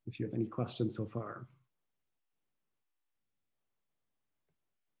if you have any questions so far.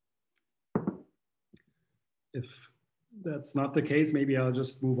 If that's not the case, maybe I'll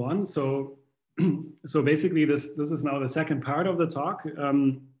just move on. So, so basically this is now the second part of the talk.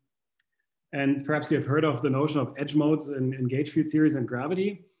 And perhaps you've heard of the notion of edge modes in gauge field theories and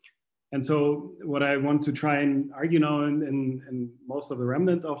gravity. And so what I want to try and argue now in most of the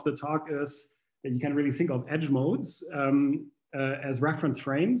remnant of the talk is that you can really think of edge modes as reference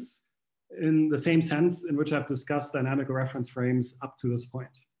frames in the same sense in which I've discussed dynamical reference frames up to this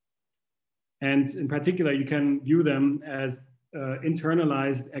point. And in particular, you can view them as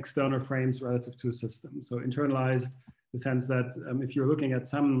internalized external frames relative to a system. So internalized in the sense that if you're looking at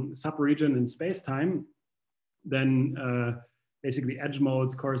some subregion in space-time, then basically edge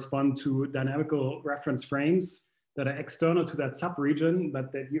modes correspond to dynamical reference frames that are external to that subregion,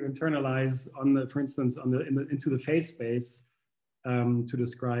 but that you internalize on the, for instance, into the phase space to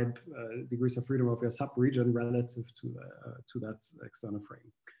describe degrees of freedom of your subregion relative to that external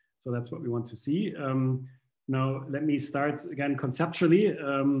frame. So that's what we want to see. Now, let me start again conceptually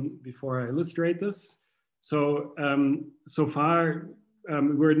before I illustrate this. So, so far,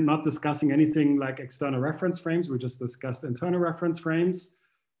 we're not discussing anything like external reference frames. We just discussed internal reference frames.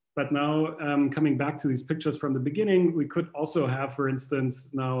 But now, coming back to these pictures from the beginning, we could also have, for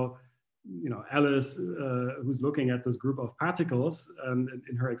instance, now, you know, Alice, who's looking at this group of particles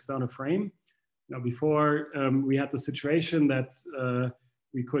in her external frame. Now, before we had the situation that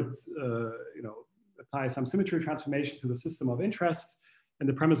we could, you know, apply some symmetry transformation to the system of interest. And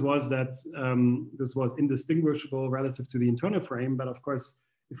the premise was that this was indistinguishable relative to the internal frame. But of course,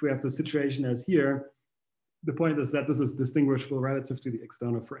 if we have the situation as here, the point is that this is distinguishable relative to the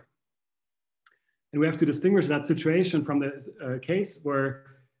external frame. And we have to distinguish that situation from the case where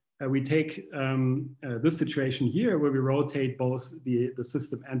we take this situation here, where we rotate both the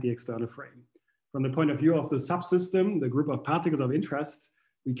system and the external frame. From the point of view of the subsystem, the group of particles of interest,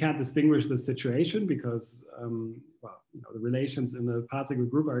 we can't distinguish the situation because well, you know, the relations in the particle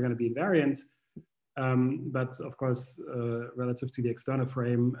group are going to be invariant. But of course, relative to the external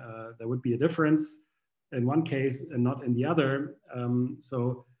frame, there would be a difference in one case and not in the other.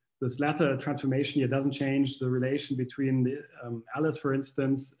 So this latter transformation here doesn't change the relation between the Alice, for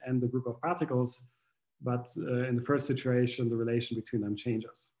instance, and the group of particles. But in the first situation, the relation between them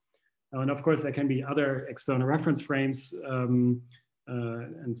changes. And of course, there can be other external reference frames.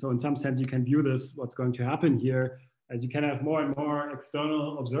 And so in some sense, you can view this, what's going to happen here, as you can have more and more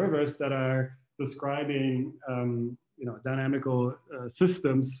external observers that are describing you know, dynamical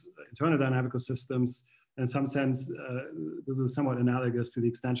systems, internal dynamical systems. In some sense, this is somewhat analogous to the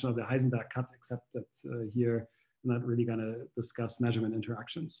extension of the Heisenberg cut, except that here, I'm not really going to discuss measurement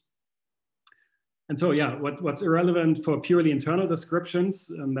interactions. And so, yeah, what's irrelevant for purely internal descriptions,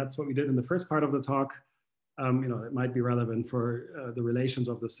 and that's what we did in the first part of the talk, you know, it might be relevant for the relations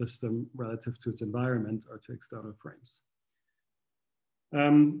of the system relative to its environment or to external frames.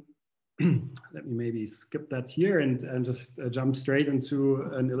 Let me maybe skip that here and just jump straight into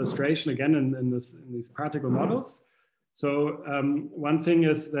an illustration again in these particle models. So one thing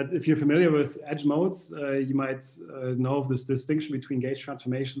is that if you're familiar with edge modes, you might know of this distinction between gauge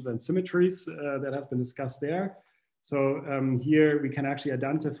transformations and symmetries that has been discussed there. So here we can actually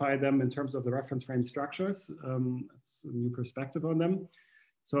identify them in terms of the reference frame structures. That's a new perspective on them.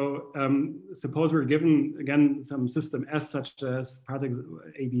 So suppose we're given, again, some system S such as particles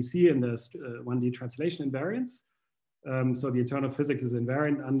ABC in the 1D translation invariance. So the internal physics is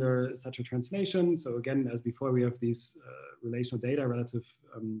invariant under such a translation. So again, as before, we have these relational data, relative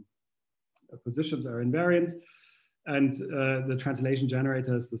positions are invariant. And the translation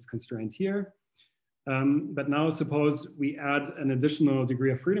generator is this constraint here. But now suppose we add an additional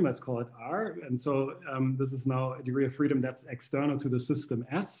degree of freedom, let's call it R. And so this is now a degree of freedom that's external to the system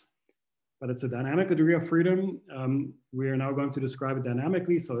S, but it's a dynamical degree of freedom. We are now going to describe it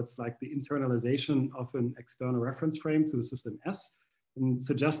dynamically. So it's like the internalization of an external reference frame to the system S. And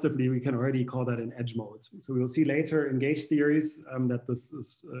suggestively, we can already call that an edge mode. So we'll see later in gauge theories that this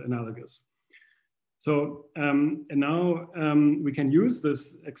is analogous. So and now we can use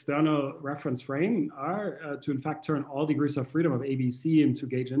this external reference frame R to in fact turn all degrees of freedom of ABC into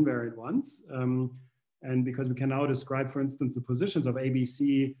gauge invariant ones. And because we can now describe, for instance, the positions of A, B,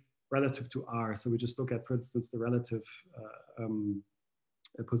 C relative to R. So we just look at, for instance, the relative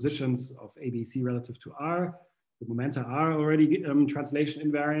positions of A, B, C relative to R. The momenta are already translation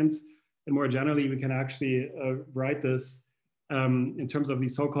invariant. And more generally, we can actually write this in terms of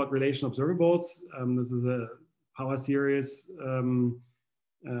these so-called relation observables. This is a power series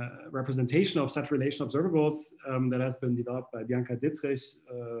representation of such relation observables that has been developed by Bianca Dittrich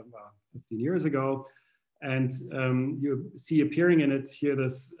 15 years ago. And you see appearing in it here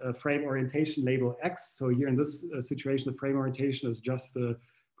this frame orientation label X. So here in this situation, the frame orientation is just the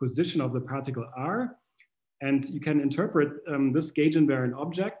position of the particle R. And you can interpret this gauge invariant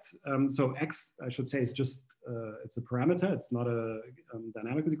object. So X, I should say, is just, it's a parameter. It's not a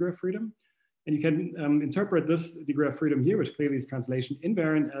dynamical degree of freedom. And you can interpret this degree of freedom here, which clearly is translation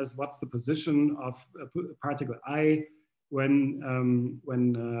invariant, as what's the position of a particle I when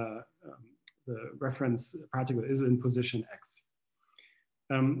the reference particle is in position X.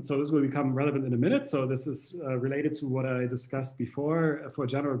 So this will become relevant in a minute. So this is related to what I discussed before for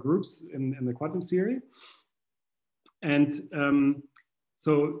general groups in the quantum theory. And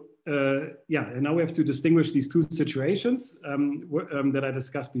yeah, and now we have to distinguish these two situations that I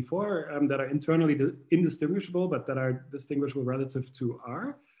discussed before that are internally indistinguishable, but that are distinguishable relative to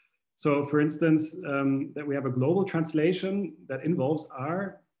R. So for instance, that we have a global translation that involves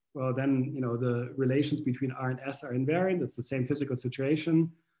R. Well, then, you know, the relations between R and S are invariant. It's the same physical situation.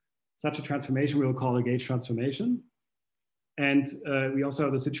 Such a transformation we will call a gauge transformation. And we also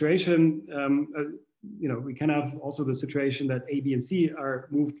have the situation, you know, we can have also the situation that A, B, and C are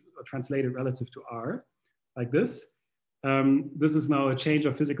moved or translated relative to R, like this. This is now a change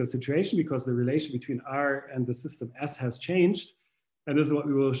of physical situation because the relation between R and the system S has changed. And this is what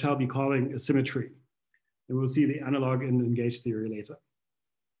we shall be calling a symmetry. And we'll see the analog in gauge theory later.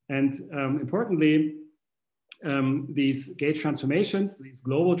 And importantly, these gauge transformations, these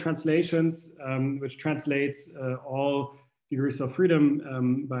global translations, which translates all degrees of freedom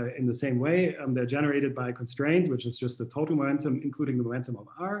in the same way, they're generated by a constraint, which is just the total momentum, including the momentum of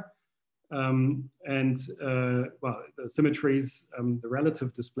R. Well, the symmetries, the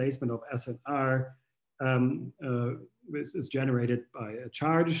relative displacement of S and R is generated by a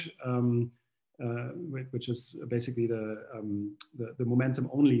charge, which is basically the momentum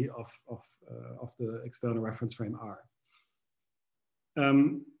only of the external reference frame R.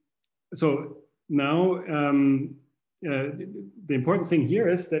 So now the important thing here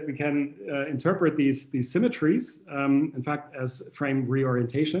is that we can interpret these symmetries, in fact, as frame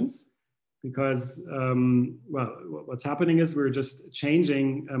reorientations, because well, what's happening is we're just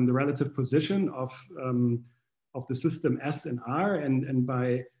changing the relative position of the system S and R, and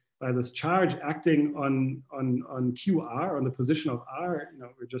by this charge acting on QR, on the position of R, you know,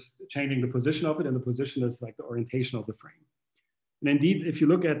 we're just changing the position of it, and the position is like the orientation of the frame. And indeed, if you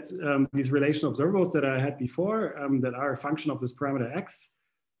look at these relation observables that I had before, that are a function of this parameter X,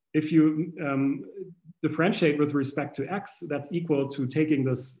 if you differentiate with respect to X, that's equal to taking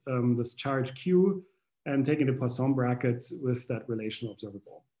this, this charge Q and taking the Poisson brackets with that relation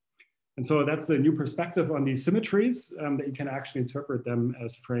observable. And so that's a new perspective on these symmetries, that you can actually interpret them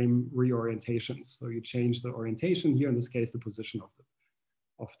as frame reorientations. So you change the orientation here, in this case, the position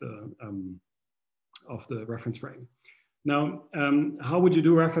of the reference frame. Now, how would you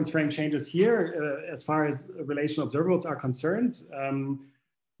do reference frame changes here as far as relation observables are concerned?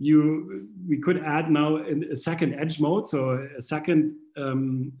 We could add now a second edge mode, so a second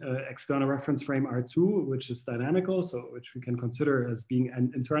external reference frame R2, which is dynamical, so which we can consider as being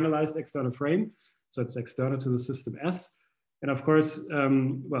an internalized external frame. So it's external to the system S. And of course,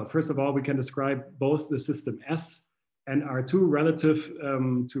 well, first of all, we can describe both the system S and R2 relative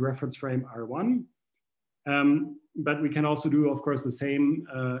to reference frame R1. But we can also do, of course, the same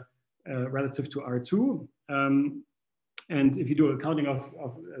relative to R2. And if you do a counting of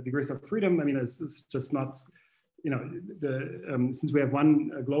degrees of freedom, I mean, it's just not, you know, since we have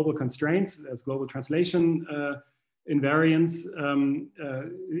one global constraint as global translation invariance,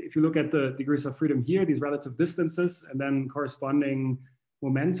 if you look at the degrees of freedom here, these relative distances, and then corresponding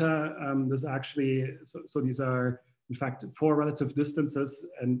momenta, this actually, so these are, in fact, 4 relative distances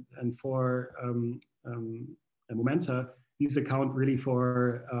and 4 momenta. These account really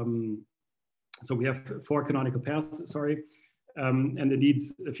for, so we have 4 canonical pairs, sorry. And indeed,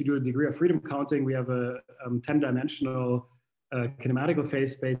 if you do a degree of freedom counting, we have a 10-dimensional kinematical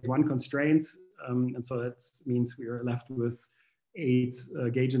phase space, 1 constraint. And so that means we are left with 8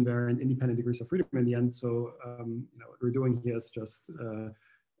 gauge invariant independent degrees of freedom in the end. So you know, what we're doing here is just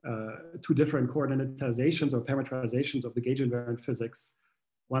 2 different coordinatizations or parameterizations of the gauge invariant physics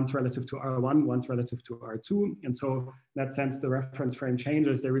One's relative to R1, one's relative to R2. And so in that sense, the reference frame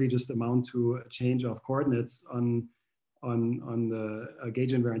changes, they really just amount to a change of coordinates on the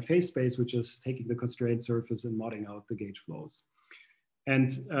gauge invariant phase space, which is taking the constrained surface and modding out the gauge flows.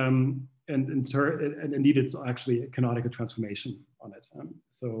 And indeed, it's actually a canonical transformation on it.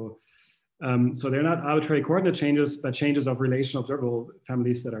 So they're not arbitrary coordinate changes, but changes of relational observable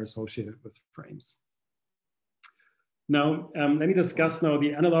families that are associated with frames. Now, let me discuss now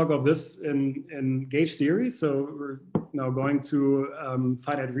the analog of this in gauge theory. So we're now going to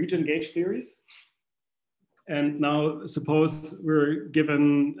finite region gauge theories. And now suppose we're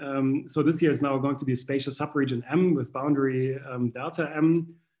given, so this here is now going to be a spacious subregion M with boundary delta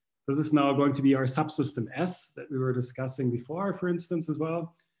M. This is now going to be our subsystem S that we were discussing before, for instance, as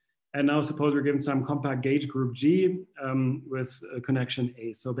well. And now suppose we're given some compact gauge group G with a connection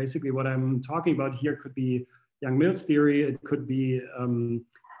A. So basically what I'm talking about here could be Young-Mills theory, it could be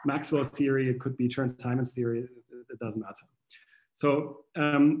Maxwell's theory, it could be Chern-Simons theory, it doesn't matter. So,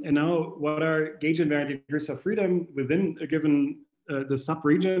 and now what are gauge invariant degrees of freedom within a given the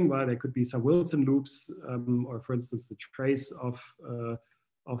subregion? Well, there could be some Wilson loops, or for instance, the trace of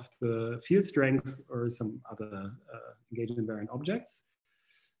the field strength or some other gauge invariant objects.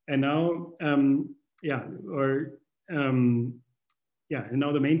 And now, and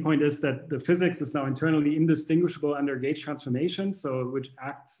now the main point is that the physics is now internally indistinguishable under gauge transformation, so which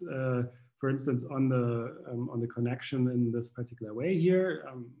acts, for instance, on the connection in this particular way here,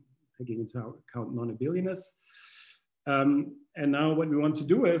 taking into account non-abelianess. And now what we want to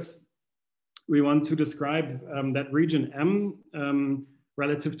do is we want to describe that region M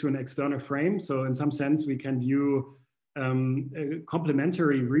relative to an external frame. So in some sense, we can view a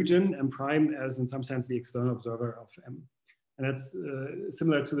complementary region M prime as in some sense the external observer of M. And that's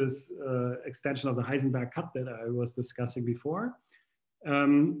similar to this extension of the Heisenberg cut that I was discussing before.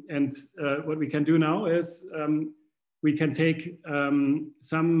 What we can do now is we can take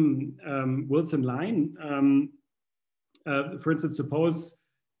some Wilson line. For instance, suppose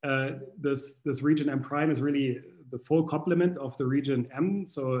this region M prime is really the full complement of the region M,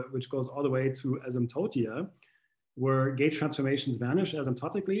 so which goes all the way to asymptotia, where gauge transformations vanish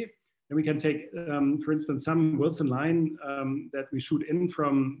asymptotically. And we can take, for instance, some Wilson line that we shoot in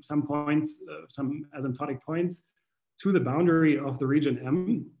from some points, some asymptotic points to the boundary of the region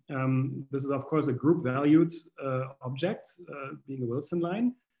M. This is, of course, a group valued object, being a Wilson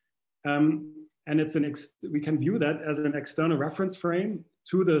line. And it's we can view that as an external reference frame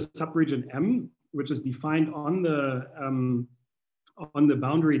to the subregion M, which is defined on the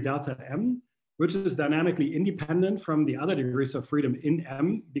boundary delta M, which is dynamically independent from the other degrees of freedom in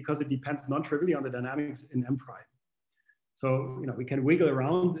M because it depends non-trivially on the dynamics in M prime. So, you know, we can wiggle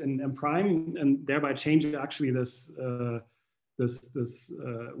around in M prime and thereby change actually this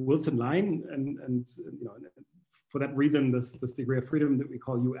Wilson line. And you know, for that reason, this degree of freedom that we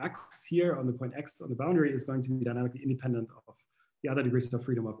call Ux here on the point X on the boundary is going to be dynamically independent of the other degrees of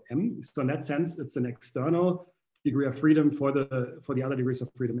freedom of M. So in that sense, it's an external degree of freedom for the other degrees of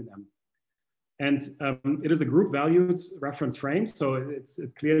freedom in M. And it is a group valued reference frame. So it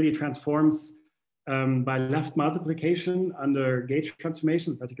clearly transforms by left multiplication under gauge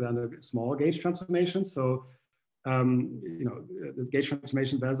transformations, particularly under small gauge transformations. So, you know, the gauge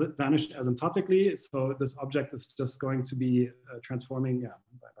transformation vanished asymptotically. So this object is just going to be transforming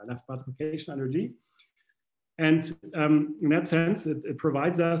by left multiplication under G. And in that sense, it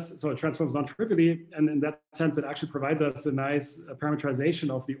provides us, so it transforms non-trivially, and in that sense, it actually provides us a nice parameterization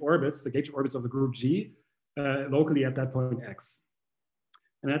of the orbits, the gauge orbits of the group G, locally at that point X.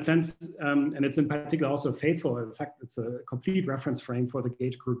 In that sense, and it's in particular also faithful, in fact, it's a complete reference frame for the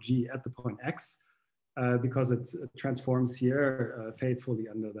gauge group G at the point X, because it transforms here faithfully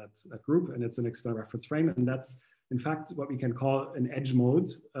under that group, and it's an external reference frame, and that's in fact what we can call an edge mode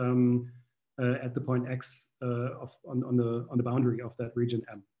at the point X on the boundary of that region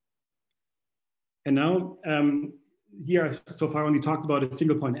M. And now here I've so far only talked about a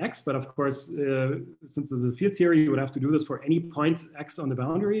single point X, but of course, since this is a field theory, you would have to do this for any point X on the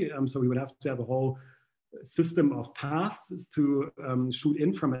boundary. So we would have to have a whole system of paths to shoot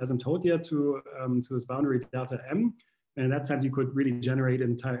in from asymptotia to this boundary delta M. And in that sense, you could really generate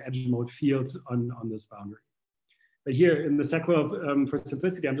entire edge mode fields on this boundary. But here in the sequel, for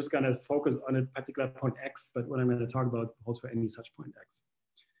simplicity, I'm just going to focus on a particular point X, but what I'm going to talk about holds for any such point X.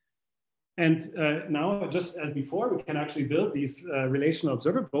 And now, just as before, we can actually build these relational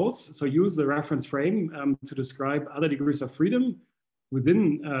observables. So use the reference frame to describe other degrees of freedom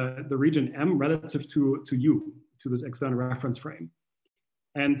within the region M relative to U, to this external reference frame.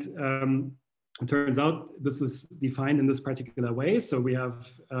 And it turns out this is defined in this particular way. So we have,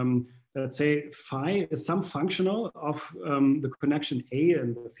 let's say, phi is some functional of the connection A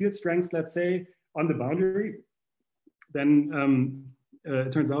and the field strength, let's say, on the boundary. Then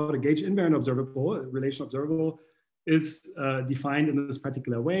it turns out a gauge-invariant observable, a relation observable, is defined in this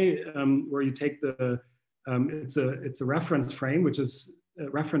particular way, where you take the, it's a reference frame, which is a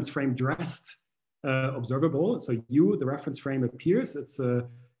reference frame dressed observable. So U, the reference frame appears, it's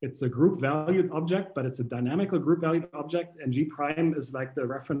a group valued object, but it's a dynamical group valued object, and G prime is like the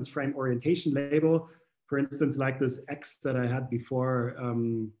reference frame orientation label. For instance, like this X that I had before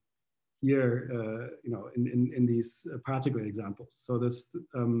here, you know, in these particle examples. So this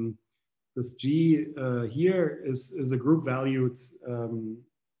this G here is a group valued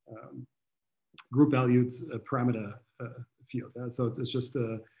parameter field. So it's just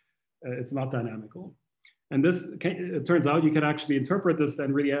it's not dynamical. And this, it turns out you can actually interpret this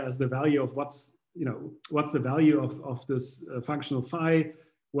then really as the value of what's the value of this functional phi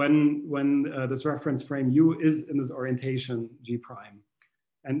when this reference frame U is in this orientation G prime.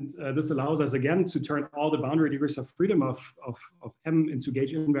 And this allows us again to turn all the boundary degrees of freedom of M into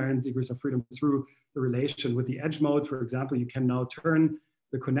gauge invariant degrees of freedom through the relation with the edge mode. For example, you can now turn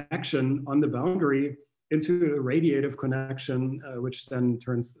the connection on the boundary into a radiative connection, which then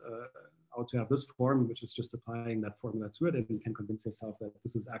turns out to have this form, which is just applying that formula to it, and you can convince yourself that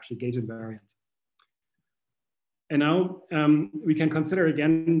this is actually gauge invariant. And now we can consider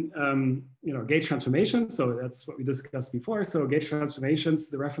again, gauge transformations. So that's what we discussed before. So gauge transformations,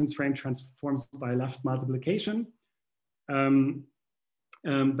 the reference frame transforms by left multiplication.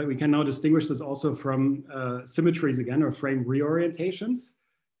 But we can now distinguish this also from symmetries again, or frame reorientations.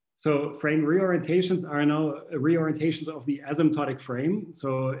 So frame reorientations are now reorientations of the asymptotic frame.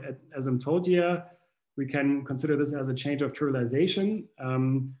 So at asymptotia, we can consider this as a change of trivialization.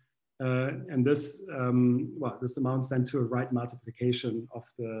 And this, this amounts then to a right multiplication of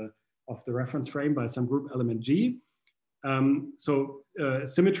the reference frame by some group element G.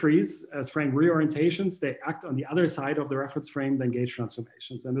 Symmetries as frame reorientations, they act on the other side of the reference frame than gauge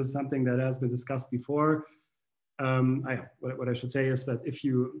transformations. And this is something that has been discussed before. What I should say is that I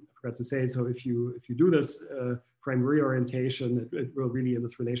forgot to say, so if you do this frame reorientation, it will really, in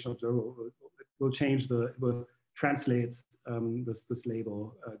this relation observable, it will change it will translate this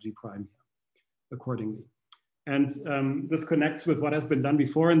label G prime here accordingly. And this connects with what has been done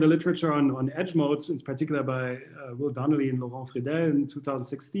before in the literature on edge modes, in particular by Will Donnelly and Laurent Friedel in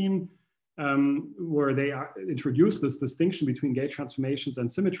 2016, where they introduced this distinction between gauge transformations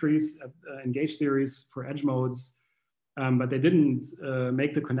and symmetries in gauge theories for edge modes, but they didn't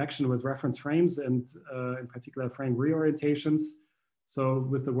make the connection with reference frames and in particular frame reorientations. So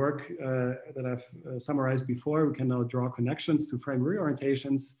with the work that I've summarized before, we can now draw connections to frame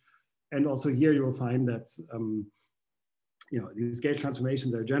reorientations. And also here you will find that these gauge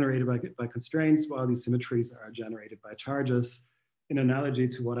transformations are generated by constraints, while these symmetries are generated by charges, in analogy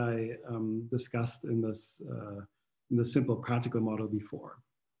to what I discussed in this simple particle model before.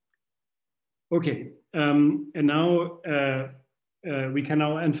 Okay, and now we can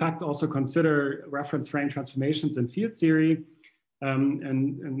now in fact also consider reference frame transformations in field theory. And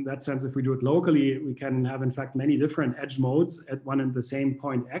in that sense, if we do it locally, we can have in fact many different edge modes at one and the same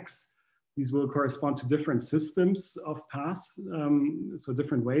point X. These will correspond to different systems of paths, so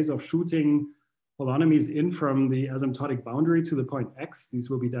different ways of shooting holonomies in from the asymptotic boundary to the point X. These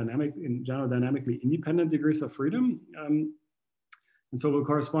will be in general dynamically independent degrees of freedom. And so will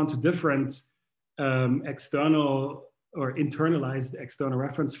correspond to different external or internalized external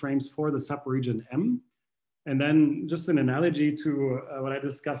reference frames for the subregion M. And then just an analogy to what I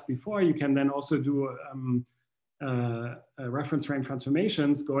discussed before, you can then also do reference frame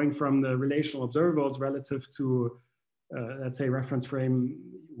transformations going from the relational observables relative to, let's say, reference frame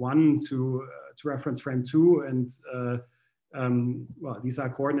 1 to reference frame 2. And these are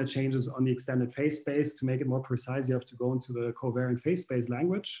coordinate changes on the extended phase space. To make it more precise, you have to go into the covariant phase space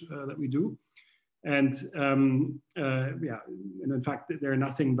language that we do. And and in fact, they're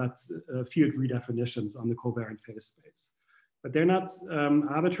nothing but field redefinitions on the covariant phase space. But they're not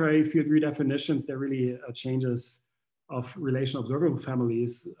arbitrary field redefinitions. They're really changes of relational observable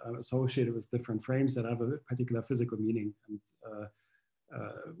families associated with different frames that have a particular physical meaning. And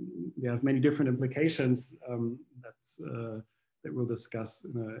they have many different implications that we'll discuss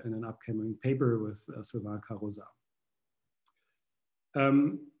in an upcoming paper with Sylvain Carosa.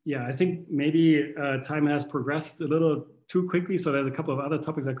 I think maybe time has progressed a little too quickly, so there's a couple of other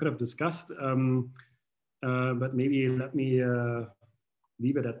topics I could have discussed, but maybe let me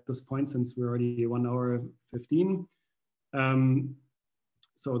leave it at this point since we're already 1 hour 15.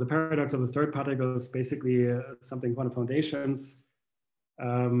 So the paradox of the third particle is basically something quantum foundations.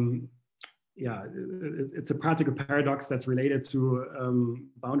 Yeah, it's a particle paradox that's related to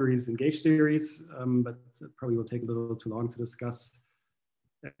boundaries in gauge theories, but it probably will take a little too long to discuss.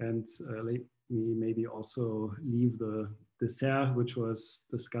 And let me maybe also leave the dessert, which was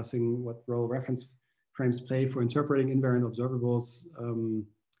discussing what role reference frames play for interpreting invariant observables.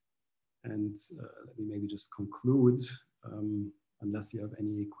 And let me maybe just conclude, unless you have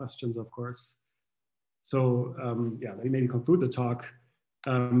any questions, of course. So yeah, let me maybe conclude the talk.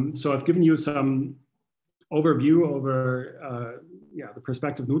 So I've given you some overview over yeah, the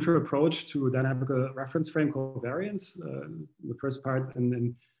perspective neutral approach to dynamical reference frame covariance, the first part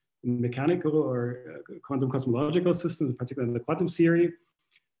in mechanical or quantum cosmological systems, particularly in the quantum theory.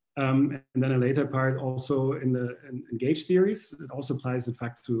 And then a later part also in gauge theories. It also applies, in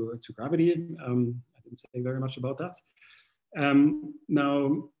fact, to gravity. I didn't say very much about that.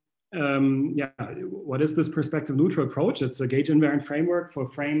 Now, yeah, what is this perspective neutral approach? It's a gauge invariant framework for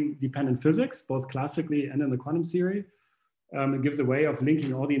frame dependent physics, both classically and in the quantum theory. It gives a way of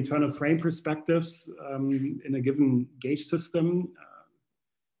linking all the internal frame perspectives in a given gauge system.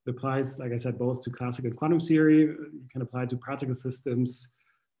 It applies, like I said, both to classical and quantum theory. You can apply it to particle systems,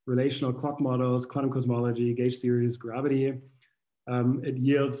 relational clock models, quantum cosmology, gauge theories, gravity. It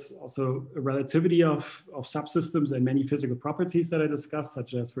yields also a relativity of subsystems and many physical properties that I discussed,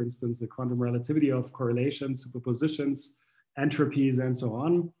 such as, for instance, the quantum relativity of correlations, superpositions, entropies, and so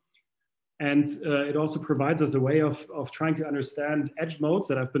on. And it also provides us a way of trying to understand edge modes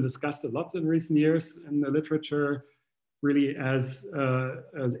that have been discussed a lot in recent years in the literature, really as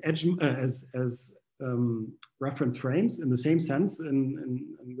reference frames in the same sense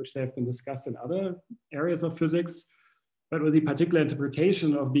in which they have been discussed in other areas of physics, but with the particular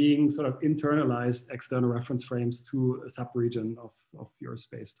interpretation of being sort of internalized external reference frames to a subregion of your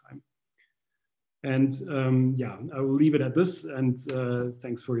space-time. And yeah, I will leave it at this, and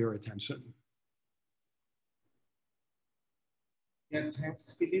thanks for your attention. Yeah,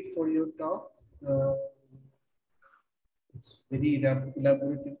 thanks, Philip, for your talk. It's very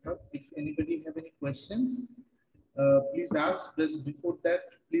elaborative talk. If anybody have any questions, please ask. Just before that,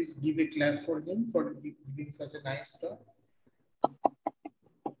 please give a clap for him for giving such a nice talk.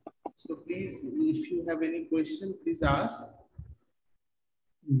 So please, if you have any question, please ask.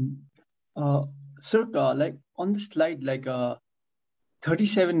 Sir, like on the slide, like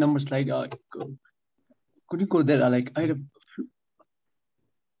 37 number slide, could you go there? Like I have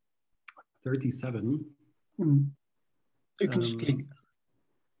 37. You can just click.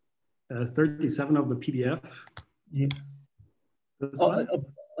 37 of the PDF. Yeah. This one?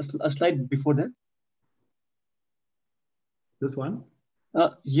 A slide before that. This one?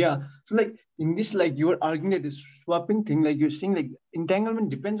 Yeah. So like in this, like you were arguing that this swapping thing, like you're saying, like entanglement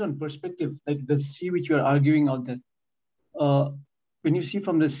depends on perspective, like the C which you are arguing out there. When you see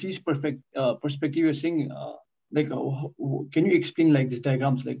from the C's perspective, you're saying, like, can you explain like these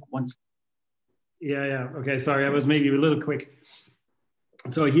diagrams, like once? Yeah. Okay. Sorry, I was maybe a little quick.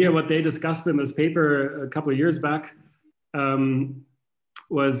 So here, what they discussed in this paper a couple of years back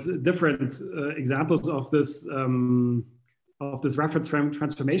was different examples of this reference frame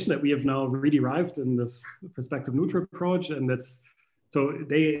transformation that we have now re-derived in this perspective neutral approach, and that's so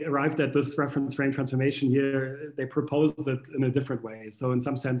they arrived at this reference frame transformation here. They proposed it in a different way. So in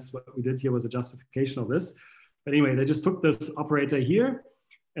some sense, what we did here was a justification of this. But anyway, they just took this operator here.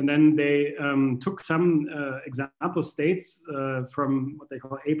 And then they took some example states from what they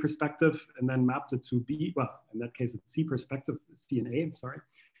call A perspective and then mapped it to B, well, in that case, it's C perspective, C and A, sorry.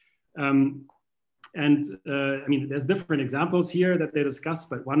 I mean, there's different examples here that they discuss,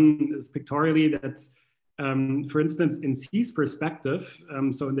 but one is pictorially that, for instance, in C's perspective,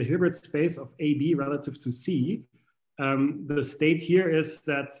 so in the Hilbert space of AB relative to C, the state here is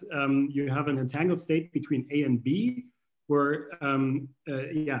that you have an entangled state between A and B, where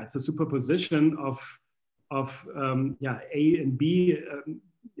yeah, it's a superposition of yeah, A and B,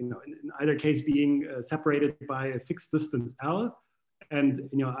 you know, in either case being separated by a fixed distance L, and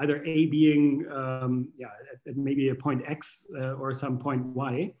you know, either A being yeah, at maybe a point X or some point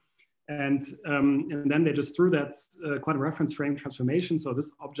Y, and then they just threw that quantum reference frame transformation, so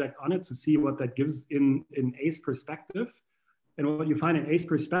this object on it, to see what that gives in A's perspective. And what you find in A's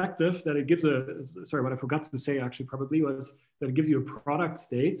perspective, that it gives a, sorry, what I forgot to say actually probably was that it gives you a product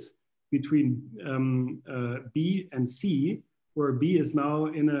state between B and C, where B is now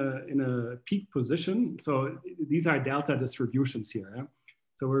in a peak position. So these are delta distributions here. Yeah?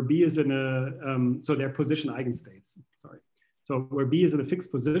 So where B is in a, so they're position eigenstates, sorry. So where B is in a fixed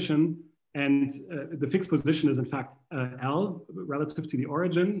position, And the fixed position is in fact L relative to the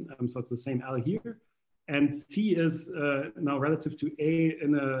origin. So it's the same L here. And C is now relative to A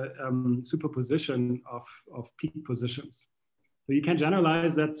in a superposition of peak positions. So you can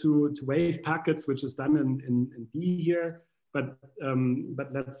generalize that to wave packets, which is done in D here. But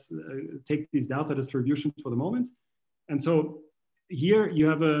let's take these delta distributions for the moment. And so here you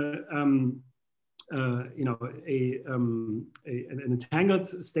have an entangled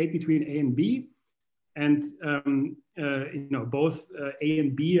state between A and B, and both A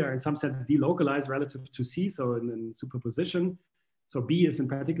and B are in some sense delocalized relative to C, so in superposition. So B is in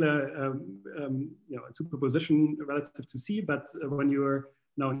particular in superposition relative to C, but when you're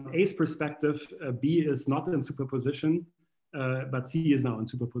now in A's perspective, B is not in superposition, but C is now in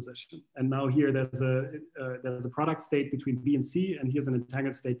superposition. And now here there's a product state between B and C, and here's an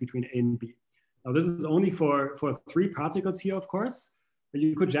entangled state between A and B. Now this is only for 3 particles here, of course.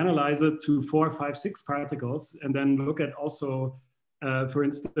 You could generalize it to 4, 5, 6 particles, and then look at also, for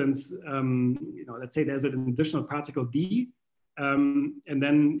instance, let's say there's an additional particle D, and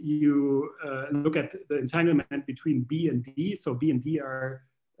then you look at the entanglement between B and D. So B and D are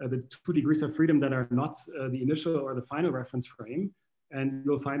the 2 degrees of freedom that are not the initial or the final reference frame. And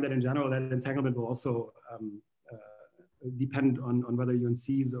you'll find that in general, that entanglement will also depend on whether you're in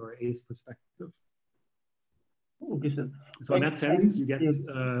C's or A's perspective. Okay, sir. So in that sense, you get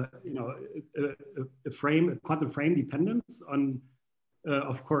a quantum frame dependence on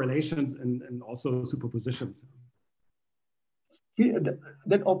of correlations and also superpositions.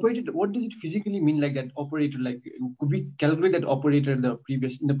 That operator, what does it physically mean, like that operator? Like, could we calculate that operator in the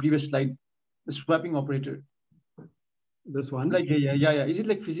previous slide, the swapping operator? This one? Like, yeah. Is it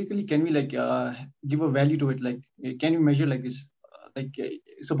like physically, can we like give a value to it? Like, can we measure like this?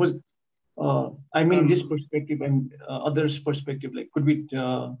 Suppose, I mean, this perspective and others' perspective, like, could we?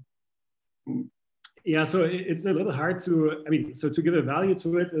 Yeah, so it's a little hard to, so to give a value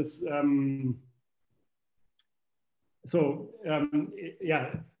to it is, so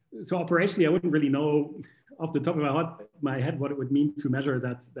operationally, I wouldn't really know off the top of my head what it would mean to measure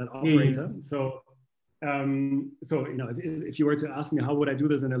that operator. So if you were to ask me how would I do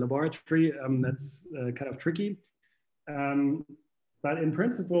this in a laboratory, that's kind of tricky. But in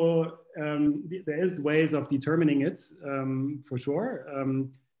principle, there is ways of determining it for sure.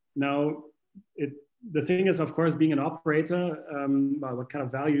 Now, the thing is, of course, being an operator, what kind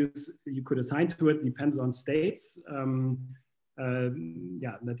of values you could assign to it depends on states.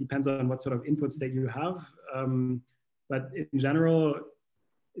 That depends on what sort of input state you have. But in general,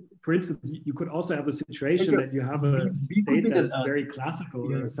 for instance, you could also have the situation that you have a state that's very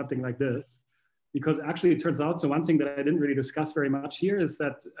classical or something like this. Because actually it turns out, so one thing that I didn't really discuss very much here is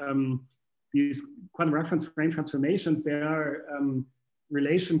that these quantum reference frame transformations, they are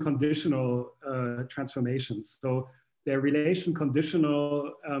relation conditional transformations. So they're relation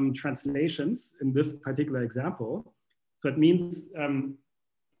conditional translations in this particular example. So it means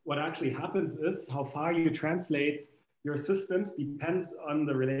what actually happens is how far you translate your systems depends on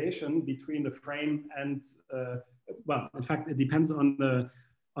the relation between the frame and, in fact, it depends on the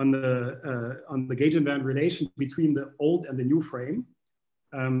gauge-invariant relation between the old and the new frame.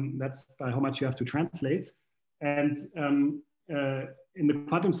 That's by how much you have to translate. And in the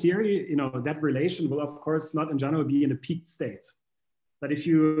quantum theory, that relation will, of course, not in general be in a peaked state. But if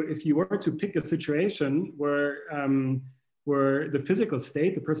you were to pick a situation where the physical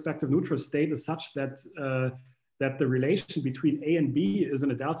state, the perspective neutral state, is such that that the relation between A and B is in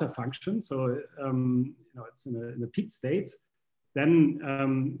a delta function, so it's in a peaked state, then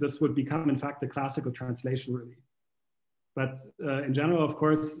this would become, in fact, the classical translation, really. But in general, of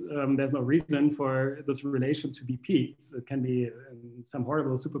course, there's no reason for this relation to be peaked. It can be in some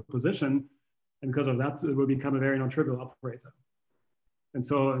horrible superposition, and because of that, it will become a very non-trivial operator. And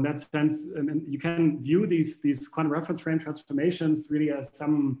so in that sense, and you can view these quantum reference frame transformations really as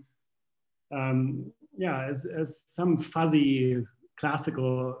some, as some fuzzy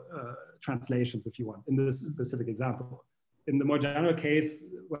classical translations, if you want, in this specific example. In the more general case,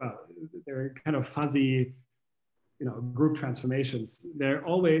 well, they're kind of fuzzy, group transformations. They're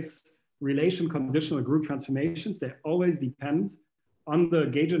always relation conditional group transformations. They always depend on the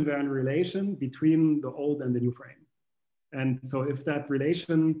gauge-invariant relation between the old and the new frame. And so if that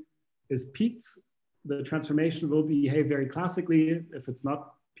relation is peaked, the transformation will behave very classically. If it's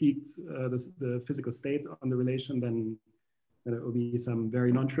not peaked, the physical state on the relation, then it will be some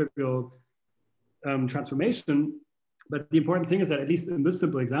very non-trivial transformation. But the important thing is that, at least in this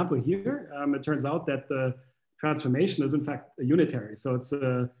simple example here, it turns out that the transformation is in fact a unitary. So it's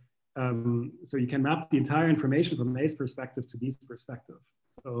so you can map the entire information from A's perspective to B's perspective.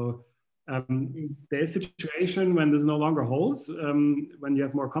 So There is a situation when this no longer holds, when you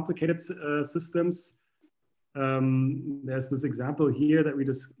have more complicated systems. There's this example here that we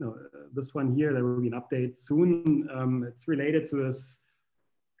just, this one here, there will be an update soon. It's related to this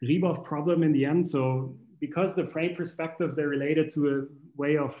Gribov problem in the end. So because the frame perspectives, they're related to a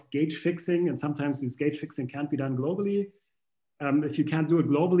way of gauge fixing, and sometimes this gauge fixing can't be done globally. If you can't do it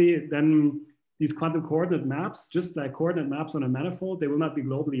globally, then these quantum coordinate maps, just like coordinate maps on a manifold, they will not be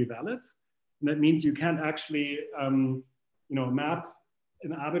globally valid. And that means you can't actually map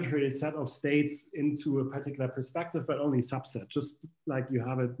an arbitrary set of states into a particular perspective, but only subset, just like you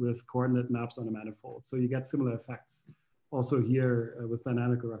have it with coordinate maps on a manifold. So you get similar effects also here with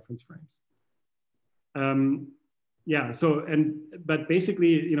dynamical reference frames. Yeah, so, but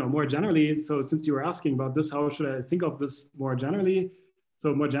basically, more generally, so since you were asking about this, how should I think of this more generally?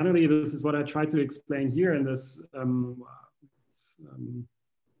 So more generally, this is what I try to explain here in this, in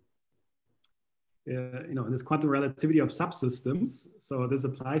this quantum relativity of subsystems. So this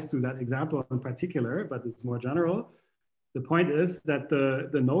applies to that example in particular, but it's more general. The point is that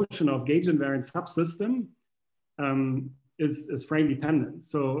the notion of gauge-invariant subsystem is frame dependent.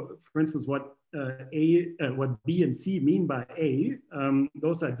 So for instance, what B and C mean by A,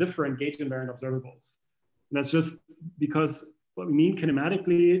 those are different gauge-invariant observables. And that's just because what we mean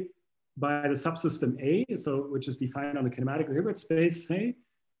kinematically by the subsystem A, so which is defined on the kinematical Hilbert space, say,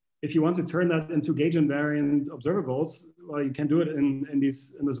 if you want to turn that into gauge-invariant observables, well, you can do it in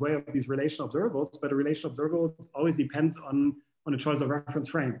this way of these relational observables, but a relational observable always depends on a choice of reference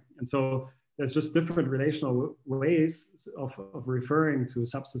frame. And so there's just different relational ways of referring to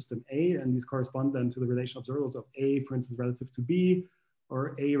subsystem A, and these correspond then to the relational observables of A, for instance, relative to B,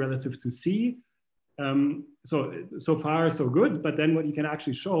 or A relative to C. So far, so good, but then what you can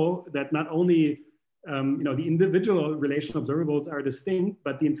actually show that not only the individual relational observables are distinct,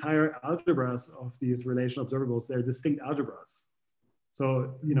 but the entire algebras of these relational observables, they're distinct algebras.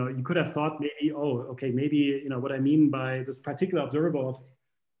 So, you could have thought maybe, oh, okay, maybe, what I mean by this particular observable of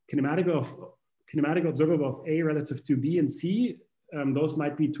kinematical observable of A relative to B and C, those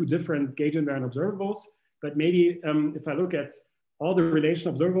might be two different gauge-invariant observables, but maybe if I look at all the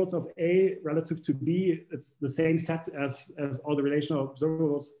relational observables of A relative to B, it's the same set as all the relational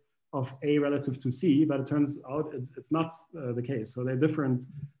observables of A relative to C, but it turns out it's not the case. So they're different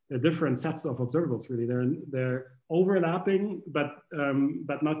sets of observables, really. They're overlapping, but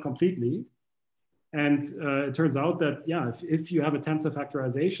not completely. And it turns out that, yeah, if you have a tensor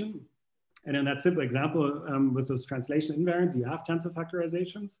factorization, and in that simple example with this translation invariance, you have tensor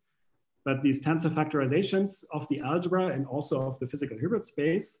factorizations, but these tensor factorizations of the algebra and also of the physical Hilbert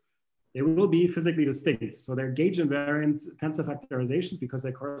space, they will be physically distinct. So they're gauge-invariant tensor factorizations because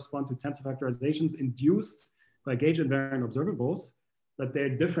they correspond to tensor factorizations induced by gauge-invariant observables, but they're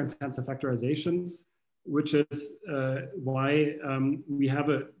different tensor factorizations, which is why we have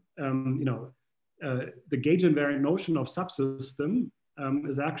the gauge-invariant notion of subsystem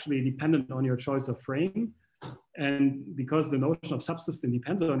is actually dependent on your choice of frame. And because the notion of subsystem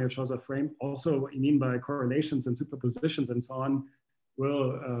depends on your choice of frame, also what you mean by correlations and superpositions and so on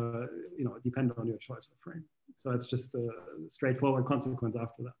will depend on your choice of frame. So it's just a straightforward consequence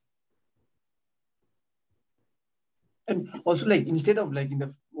after that. And also, like, instead of like in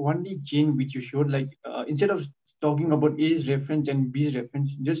the 1D chain which you showed, like instead of talking about A's reference and B's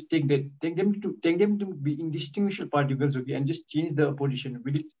reference, just take them to be indistinguishable particles, okay, and just change the position.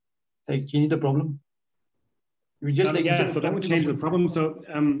 Will it like change the problem? We just like yeah, so that would change the problem. So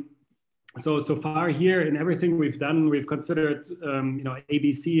far here in everything we've done, we've considered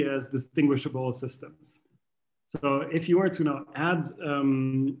ABC as distinguishable systems. So if you were to now add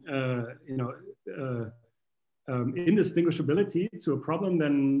indistinguishability to a problem,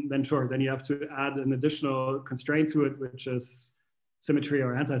 then sure, then you have to add an additional constraint to it, which is symmetry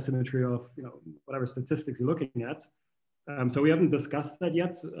or anti-symmetry of whatever statistics you're looking at. So we haven't discussed that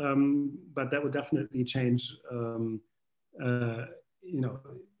yet, but that would definitely change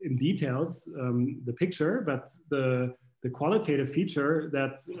in details the picture, but the qualitative feature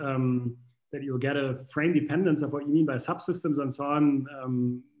that that you'll get a frame dependence of what you mean by subsystems and so on,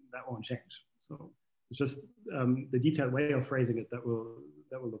 that won't change. So it's just the detailed way of phrasing it that will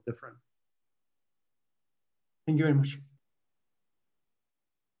look different. Thank you very much.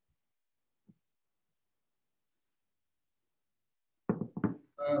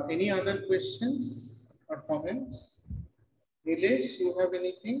 Any other questions or comments? Nilesh, you have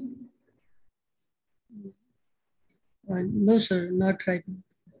anything? No, sir, not right now.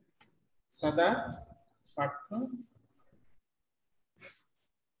 Sadat, Partha?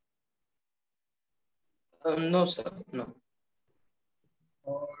 No, sir, no.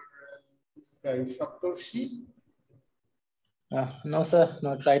 Or this guy Saptarshi? No, sir,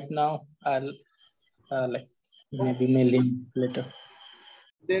 not right now. I'll maybe mail him later.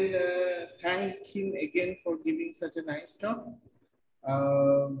 Then thank him again for giving such a nice talk.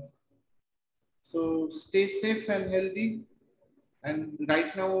 So stay safe and healthy. And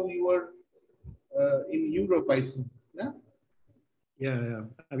right now you are in Europe, I think. Yeah. Yeah.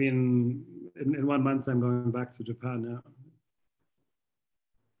 I mean, in 1 month I'm going back to Japan. Yeah.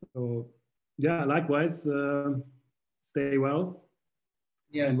 So yeah, likewise. Stay well.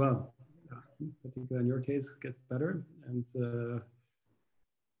 Yeah. And well, I think in your case, get better. And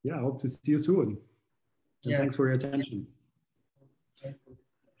yeah, I hope to see you soon. And yeah. Thanks for your attention.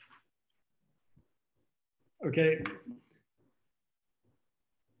 Okay.